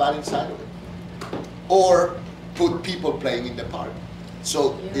baseball and a bat inside of it. Or put people playing in the park.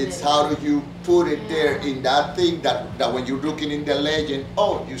 So it's how do you put it there in that thing that when you're looking in the legend,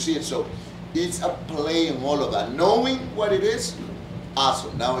 oh, you see it. So it's a play in all of that. Knowing what it is,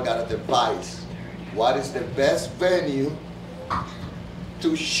 awesome. Now I got a device. What is the best venue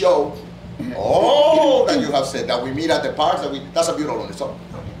to show all that you have said, that we meet at the parks, that's a beautiful on its own.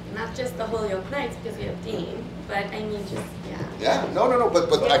 Not just the Holyoke Nights because we have Dean, but I mean just, yeah. Yeah, no,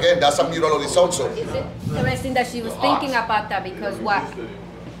 but again, that's a mural on its own, so. It's interesting that she was thinking about that, because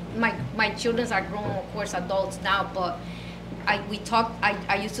my children are grown, of course, adults now, but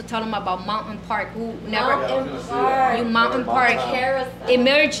I used to tell them about Mountain Park, who never, Mountain Park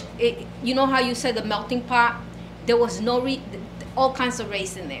emerged, you know how you said the melting pot? There was all kinds of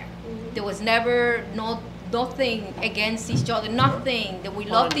race in there. There was never nothing against each other, nothing, that we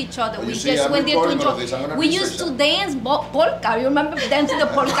loved each other. Well, We see, just I'm went there to recording all enjoy. this. I'm gonna We research used to that. dance polka. You remember dancing the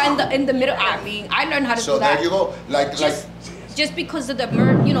polka in the middle? I mean, I learned how to So do that. there you go, like, Just because of the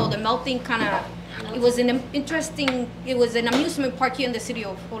the melting kind of, it was an amusement park here in the city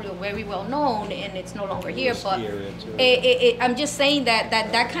of Holyoke, very well known, and it's no longer here. But I'm just saying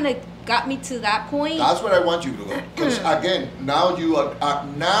that kind of got me to that point. that's where I want you to go. Because again, now you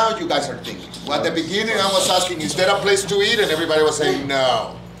guys are thinking. Well, at the beginning I was asking, is there a place to eat? And everybody was saying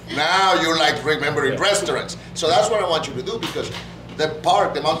no. Now you're like remembering restaurants. So that's what I want you to do, because the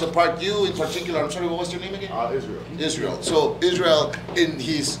park, the mountain park, you in particular, I'm sorry, what was your name again? Israel. Israel. So Israel, in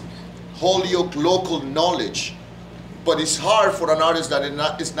his Holyoke local knowledge, but it's hard for an artist that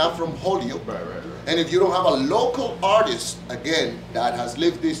is not from Holyoke. Right. And if you don't have a local artist, again, that has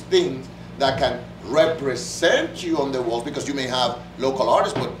lived these things, that can represent you on the walls, because you may have local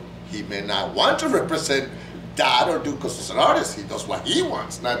artists, but he may not want to represent that or do, because he's an artist, he does what he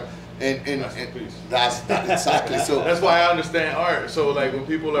wants, not. That's exactly. So that's why I understand art. So like when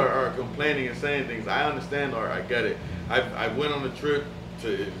people are complaining and saying things, I understand art. I get it. I went on a trip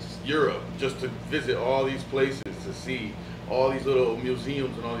to Europe just to visit all these places, to see all these little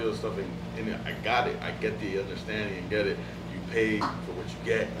museums and all the other stuff, and I got it. I get the understanding and get it. You pay for what you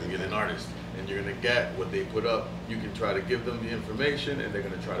get. You get an artist, and you're gonna get what they put up. You can try to give them the information, and they're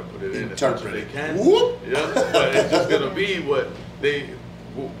gonna try to put it in as much as they can. Yeah, but it's just gonna be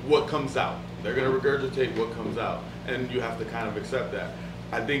what comes out. They're gonna regurgitate what comes out, and you have to kind of accept that.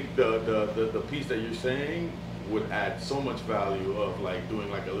 I think the piece that you're saying would add so much value of like doing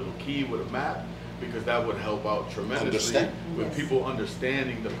like a little key with a map, because that would help out tremendously with people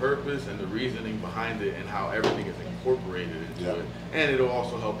understanding the purpose and the reasoning behind it and how everything is incorporated into it. And it'll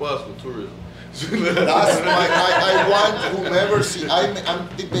also help us with tourism. That's I want whomever see. I'm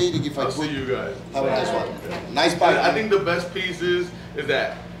debating if I'll see you guys. Have a nice one. Nice bite. I think the best piece is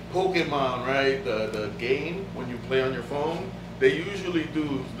that Pokemon, right? The game, when you play on your phone, they usually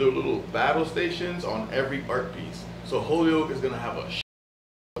do the little battle stations on every art piece. So Holyoke is gonna have a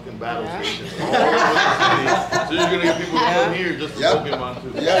fucking battle station all over the city. So you're gonna get people to come here just for Pokemon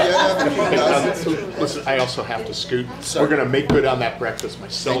too. Yeah. Listen, I also have to scoot. We're gonna make good on that breakfast. My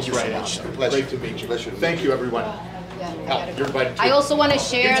cell's right out there. Pleasure. Great to meet you. Pleasure. Thank you, everyone. You're invited too. I also want to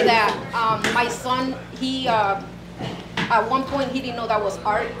share that my son, he at one point he didn't know that was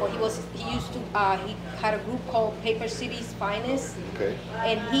art, but he used to he had a group called Paper City's Finest,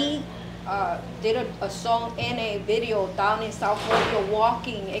 and he did a song and a video down in South Florida,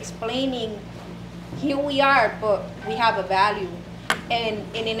 walking, explaining, here we are, but we have a value. And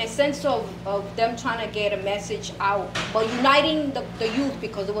in a sense of them trying to get a message out, but uniting the youth,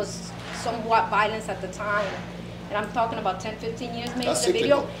 because it was somewhat violence at the time. And I'm talking about 10, 15 years maybe. That's the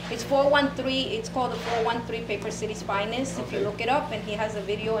video, it's 413, it's called the 413 Paper City's Finest, if you look it up, and he has a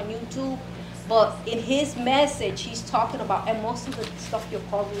video on YouTube. But in his message, he's talking about, and most of the stuff you're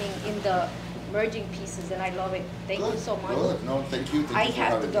covering in the merging pieces, and I love it. Thank you so much. Good. No, thank you. I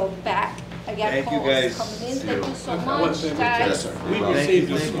have to go back. I got calls coming in. Thank you so much, guys. Yes, sir. We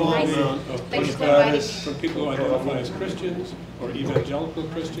received a small amount of pushback from people who identify as Christians or evangelical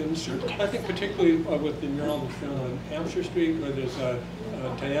Christians. I think particularly with the mural that's shown on Hampshire Street, where there's a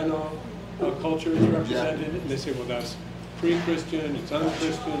Taino culture is represented, and they say, well, that's pre-Christian, it's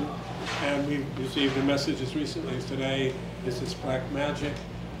un-Christian. And we've received a message as recently as today, is this black magic?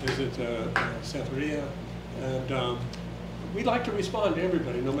 Is it Santeria? And we'd like to respond to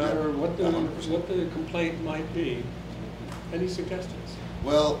everybody, no matter what the complaint might be. Any suggestions?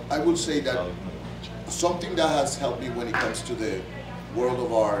 Well, I would say that something that has helped me when it comes to the world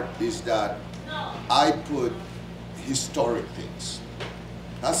of art is that I put historic things.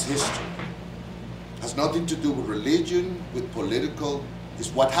 That's history. Has nothing to do with religion, with political. It's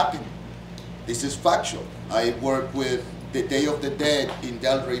what happened. This is factual. I work with the Day of the Dead in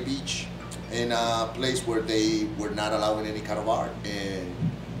Delray Beach, in a place where they were not allowing any kind of art, and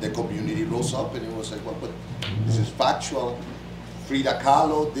the community rose up and it was like, well, but this is factual. Frida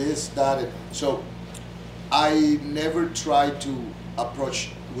Kahlo, this, that. So I never try to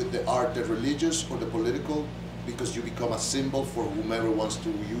approach with the art the religious or the political, because you become a symbol for whomever wants to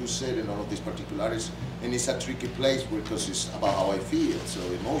use it and all of these particularities. And it's a tricky place because it's about how I feel, so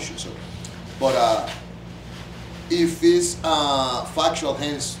emotion. So, but if it's factual,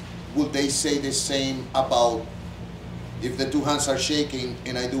 hence, would they say the same about if the two hands are shaking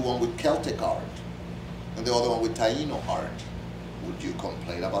and I do one with Celtic art and the other one with Taino art? Would you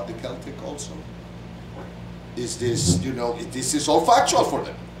complain about the Celtic also? Is this, you know, this is all factual for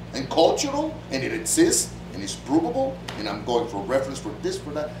them and cultural, and it exists and it's provable, and I'm going for reference for this,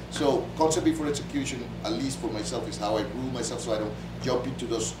 for that. So concept before execution, at least for myself, is how I rule myself so I don't jump into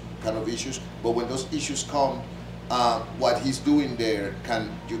those kind of issues. But when those issues come, what he's doing there,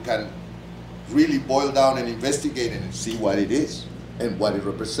 you can really boil down and investigate and see what it is and what it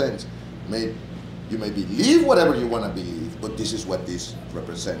represents. You may believe whatever you want to believe, but this is what this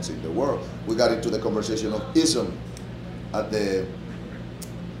represents in the world. We got into the conversation of ism at the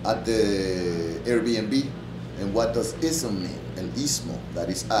Airbnb, and what does ism mean? And ismo, that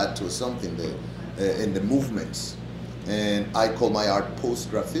is add to something, in the movements. And I call my art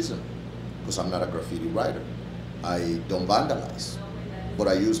post-graphism because I'm not a graffiti writer. I don't vandalize, but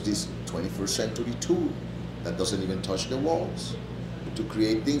I use this 21st century tool that doesn't even touch the walls to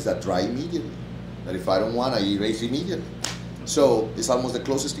create things that dry immediately. That if I don't want, I erase immediately. So it's almost the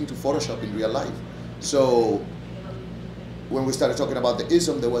closest thing to Photoshop in real life. So when we started talking about the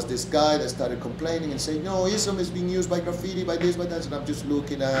ism, there was this guy that started complaining and saying, no, ism is being used by graffiti, by this, by that, and I'm just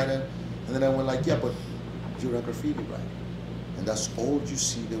looking at it. And then I went like, yeah, but you're a graffiti writer. And that's all you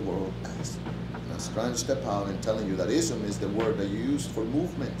see the world as. And I was trying to step out and telling you that ism is the word that you use for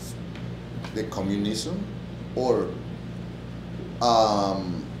movements. The communism or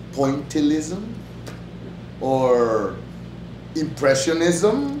pointillism or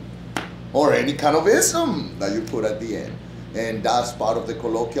impressionism or any kind of ism that you put at the end. And that's part of the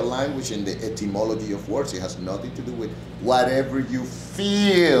colloquial language and the etymology of words. It has nothing to do with whatever you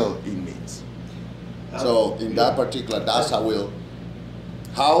feel it means. So in that particular, that's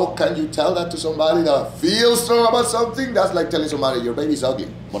how can you tell that to somebody that feels strong about something? That's like telling somebody your baby's ugly,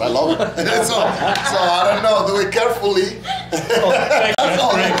 but I love it. so I don't know, do it carefully. That's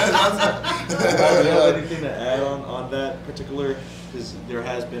all. Do you have anything to add on that particular? Because there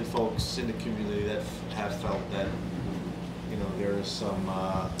has been folks in the community that have felt that, you know, there is some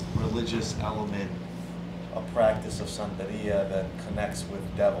religious element, a practice of Santeria that connects with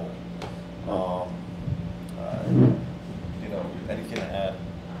devil. You know, anything to add?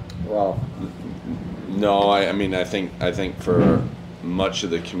 Well, no, I mean, I think for much of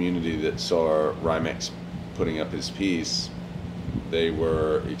the community that saw Rymex putting up his piece, they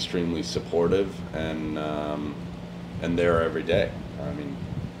were extremely supportive and there every day. I mean,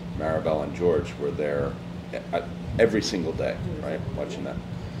 Maribel and George were there every single day, right, watching that.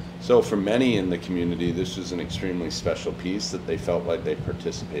 So for many in the community, this was an extremely special piece that they felt like they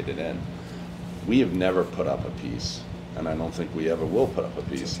participated in. We have never put up a piece, and I don't think we ever will put up a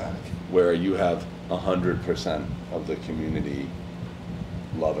piece, where you have 100% of the community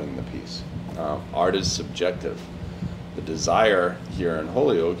loving the piece. Art is subjective. The desire here in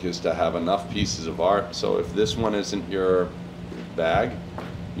Holyoke is to have enough pieces of art, so if this one isn't your bag,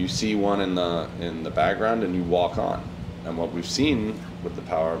 you see one in the background and you walk on. And what we've seen with the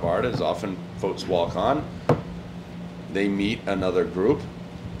power of art is often folks walk on, they meet another group,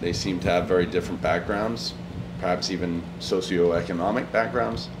 they seem to have very different backgrounds, perhaps even socioeconomic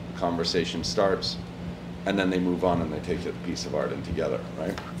backgrounds. The conversation starts, and then they move on and they take a piece of art in together,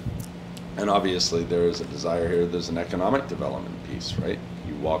 right? And obviously there is a desire here, there's an economic development piece, right?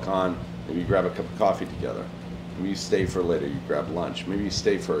 You walk on, maybe you grab a cup of coffee together, maybe you stay for later, you grab lunch, maybe you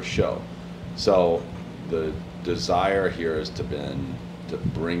stay for a show. So the desire here is to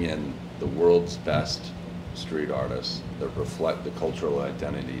bring in the world's best street artists that reflect the cultural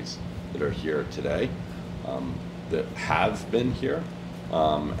identities that are here today, that have been here,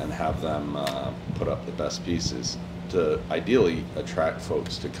 and have them put up the best pieces to ideally attract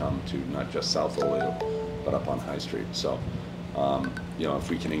folks to come to not just South Holyoke, but up on High Street. So, you know, if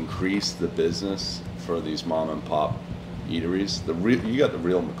we can increase the business for these mom and pop eateries, you got the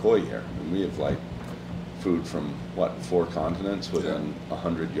real McCoy here. I mean, we have like food from what, 4 continents within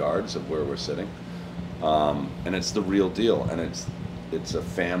 100 yards of where we're sitting. And it's the real deal, and it's a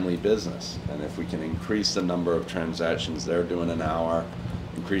family business. And if we can increase the number of transactions they're doing an hour,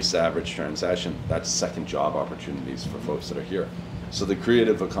 increase the average transaction, that's second job opportunities for folks that are here. So the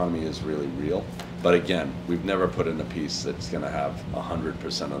creative economy is really real. But again, we've never put in a piece that's gonna have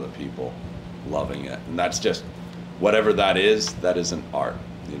 100% of the people loving it. And that's just, whatever that isn't art,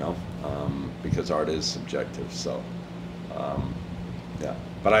 you know? Because art is subjective, so, yeah.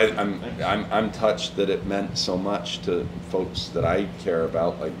 But I'm touched that it meant so much to folks that I care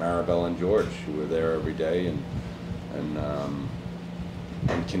about, like Maribel and George, who were there every day and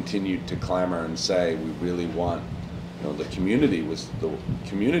continued to clamor and say, we really want, you know, the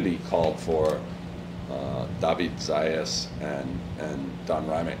community called for David Zayas and Don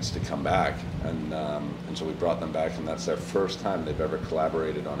Rymex to come back, and so we brought them back, and that's their first time they've ever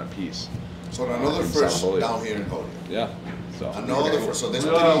collaborated on a piece. So another first down here in Holyoke. Yeah. So another first. So this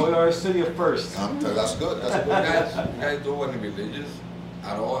we are a city of first. That's good. That's good. You guys do any religious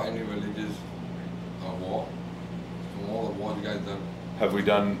at all? Any religious wall? From all the walls you guys done? Have we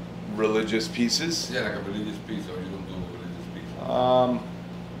done religious pieces? Yeah, like a religious piece, or you don't do a religious piece?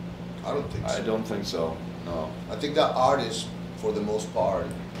 I don't think so. I don't think so. No. I think that artists, for the most part,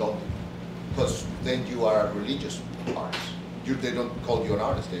 don't, because then you are a religious artist. They don't call you an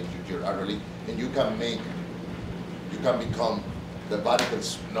artist. You're utterly, and you can become the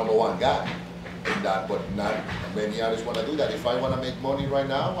Vatican's #1 guy in that, but not many artists want to do that. If I want to make money right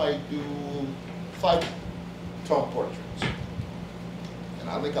now, I do 5 Trump portraits. And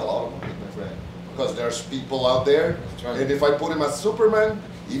I'll make a lot of money, my friend. Because there's people out there, and if I put him as Superman,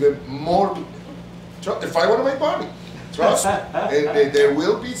 even more. If I want to make money, trust me. And there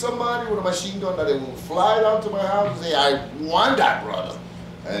will be somebody with a machine gun that will fly down to my house and say, I want that, brother.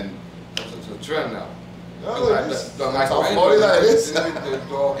 And It's a trend now. no, That's how funny that is. They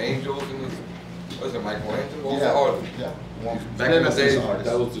draw angels and what's it, Michelangelo? What was the Yeah, artist? yeah. Back in the day, Artist.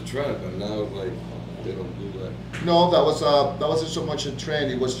 that was the trend, but now it's like they don't do that. No, that wasn't so much a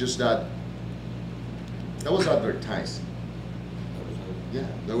trend. It was just that was advertising. Yeah,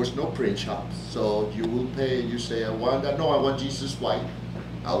 there was no print shops. So you will pay. You say, I want that. No, I want Jesus white.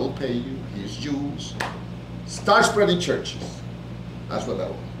 I will pay you. Here's Jews. Start spreading churches. That's what that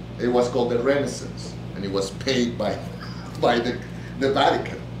was. It was called the Renaissance, and it was paid by the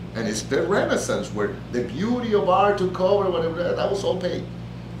Vatican. And it's the Renaissance where the beauty of art took over. Whatever that was all paid.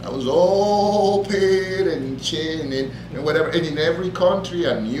 That was all paid and chain and whatever. And in every country,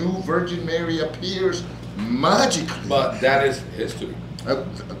 a new Virgin Mary appears magically. But that is history.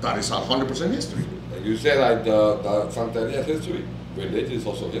 That is 100% history. You say like the Santeria is history. Religion is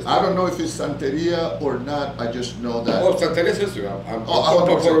also history. I don't know if it's Santeria or not. I just know that. Oh, Santeria is history. I'm Oh,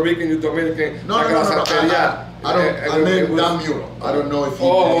 Puerto Rican, you Dominican. No. I meant that mural. I don't know if he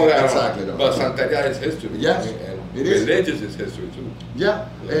exactly. But Santeria is history. Yes, and it is. Religious is history too. Yeah,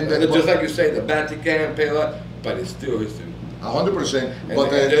 And just like you say, the Vatican, but it's still history. 100%. And, But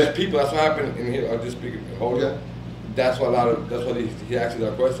there's people. That's what happened in here. I'll just speak in Holyoke. Yeah. That's what he asked you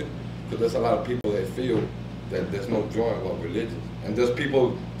that question, because there's a lot of people that feel that there's no joy about religion, and there's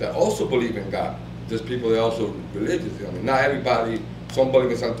people that also believe in God. There's people that are also religious. I mean, not everybody. Some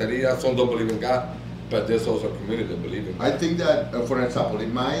believe in Santeria, some don't believe in God, but there's also a community that believe in God. I think that, for example,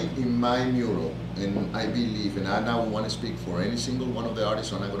 in my mural, and I believe, and I now want to speak for any single one of the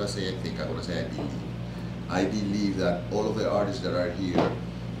artists. I'm not gonna say I think. I'm gonna say I believe. I believe that all of the artists that are here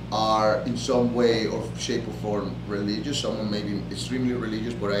are in some way or shape or form religious. Someone may be extremely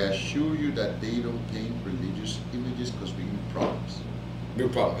religious, but I assure you that they don't paint religious images because we need problems.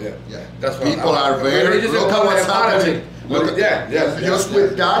 Big problem, yeah. Yeah. That's what People are very, look at what's happening. Look, just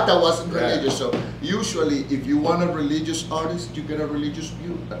with that wasn't religious. So usually if you want a religious artist, you get a religious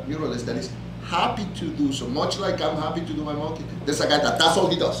muralist that is happy to do so, much like I'm happy to do my monkey. There's a guy that's all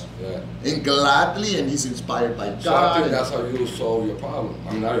he does. Yeah. And gladly, and he's inspired by God. So I think that's how you solve your problem.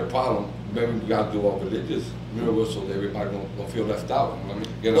 I mean, not your problem. Maybe we got to do all religious miracles so that everybody don't feel left out. I mean,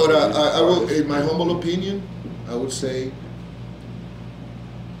 But I will, in my humble opinion, I would say.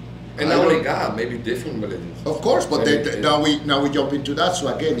 And not only God, maybe different religions. Of course, but now we jump into that.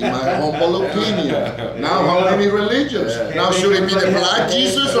 So again, in my humble opinion, now how many religions? Now should it be the black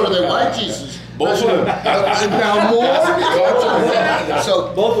Jesus or the white Jesus? Both of them. Now more.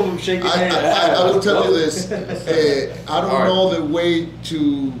 So both of them shaking hands. I will tell you this. I don't know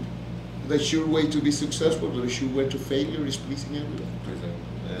the sure way to be successful, but the sure way to failure is pleasing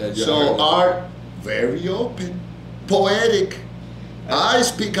everyone. So art, very open, poetic. I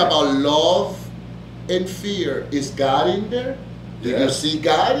speak about love and fear. Is God in there? Do you see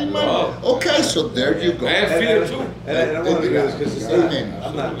God in my life? Okay, so there you go. And fear too. And I want to do this because Amen.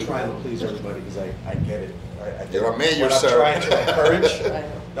 I'm not trying to please everybody because I get it. I think You're a mayor, what I'm sir. trying to encourage.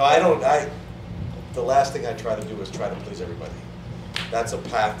 No, I don't. The last thing I try to do is try to please everybody. That's a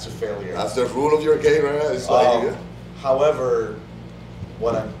path to failure. That's the rule of your game, right? It's like, however,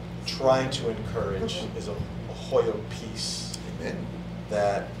 what I'm trying to encourage is a Holyoke piece. Amen.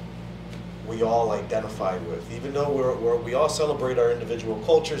 That we all identify with. Even though we all celebrate our individual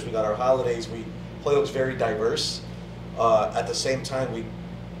cultures, we got our holidays, Holyoke's very diverse. At the same time, we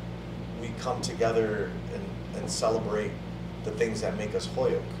come together and celebrate the things that make us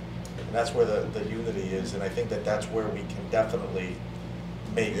Holyoke. And that's where the unity is, and I think that's where we can definitely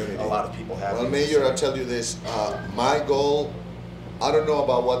make a lot of people happy. Well, Mayor, I'll tell you this. My goal, I don't know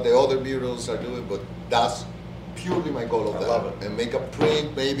about what the other murals are doing, but that's purely my goal of that. I love it. And make a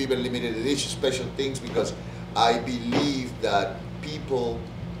print, maybe even limited edition, special things, because I believe that people,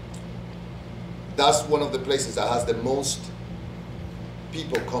 that's one of the places that has the most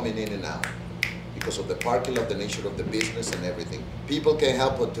people coming in and out because of the parking lot, the nature of the business and everything. People can't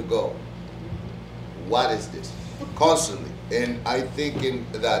help but to go, what is this? Constantly. And I think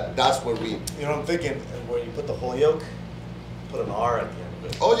that's where we... You know what I'm thinking? When you put the Holyoke, put an R at the end.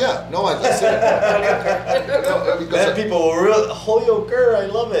 Oh yeah, no, I said it. Then people were real Holyoker. I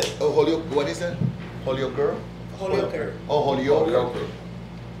love it. Oh, Holyoke, what is that? Holyoker? Holyoker. Oh, Holyoke.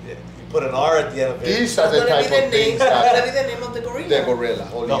 Yeah, you put an R at the end of it. These are the type of things That'll be that the name of the gorilla. the gorilla, The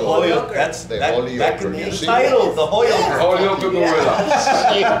Holyoke. Holyoke, that's, The that Holyoke can be Museum. entitled, the Holyoke. Holyoke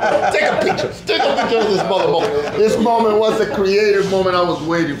gorilla. Take a picture. Take a picture of this moment. This moment was the creative moment I was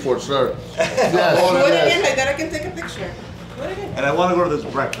waiting for, sir. Yes. Do it yes. again, like that I can take a picture. Do it again. And I want to go to this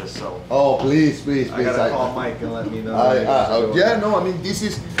breakfast, so Oh, please, please, I please. gotta call Mike and let me know. Yeah, no, I mean,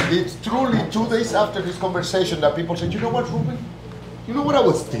 it's truly 2 days after this conversation that people said, you know what, Ruben? You know what I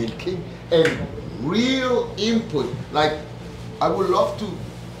was thinking? And real input. Like, I would love to,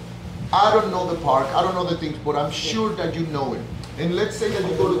 I don't know the park, I don't know the things, but I'm sure that you know it. And let's say that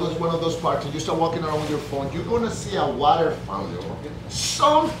you go to one of those parks and you start walking around with your phone, you're gonna see a water fountain.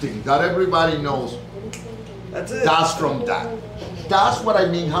 Something that everybody knows. That's it. That's from that. That's what I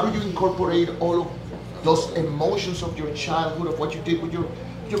mean. How do you incorporate all of those emotions of your childhood, of what you did with your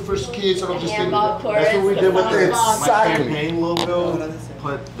first kids, all of this thing? Handball courts, That's what we the did with it. volleyball. My Exactly. campaign logo,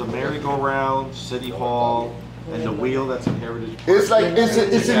 put the merry-go-round, City Hall, and the wheel that's in Heritage Park. It's like, is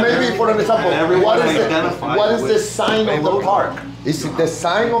it maybe for an example, Everyone what is identified what is the with sign of the logo. park? Is it the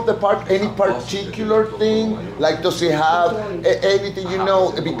sign of the park? Any particular thing? Like, does it have anything, you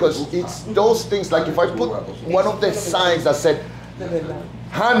know? Because it's those things, like if I put one of the signs that said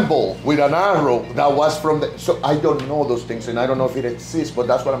handball with an arrow, that was from the, so I don't know those things and I don't know if it exists, but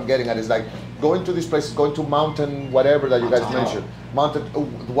that's what I'm getting at. It's like going to these places, going to mountain, whatever that you guys mentioned. Mountain,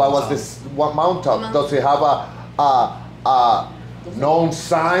 what was this, what mountain? Does it have a known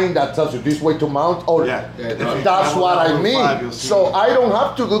sign that tells you this way to mount? Or Yeah. that's what I mean. So I don't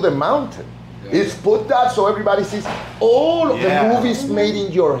have to do the mountain. It's put that so everybody sees all of Yeah. the movies made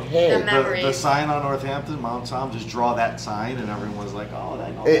in your head. The sign on Northampton, Mount Tom, just draw that sign and everyone's like, oh,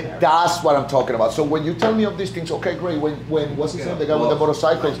 I know that. That's what I'm talking about. So when you tell me of these things, okay, great. When what's his name? The guy with the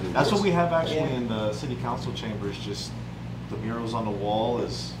motorcycles. That's what we have actually in the city council chambers, just the murals on the wall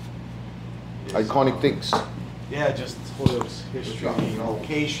is Iconic things. Yeah, just Holyoke's history,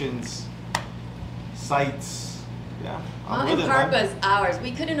 locations, sites. Yeah. I'm with Mountain it, Park man. was ours.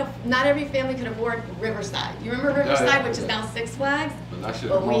 We couldn't, not every family could afford Riverside. You remember Riverside, which is now Six Flags?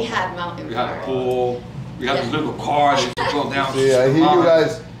 But we had Mountain We had Park. a pool. We had this little car that used to go down. See,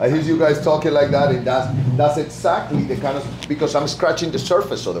 I hear you guys talking like that, and that's exactly the kind of, because I'm scratching the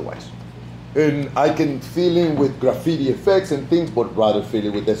surface otherwise. And I can fill in with graffiti effects and things, but rather fill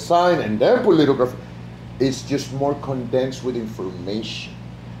it with the sign and then put little graffiti. It's just more condensed with information,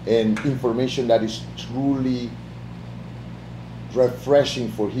 and information that is truly refreshing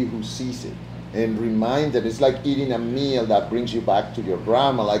for he who sees it, and reminded. It's like eating a meal that brings you back to your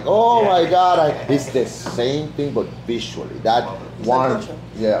grandma, like, oh my God, it's the same thing, but visually. That one,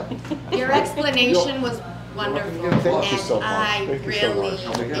 yeah. Your explanation was wonderful, Thank you so much. and I Thank you so really much.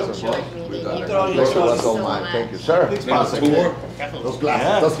 Thank you so enjoyed meeting you. Thank Pleasure you was all so mine. much. Thank you, sir. Thanks, boss. Those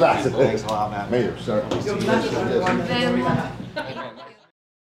glasses, those glasses. Thanks a lot, man. Mayor, sir. Then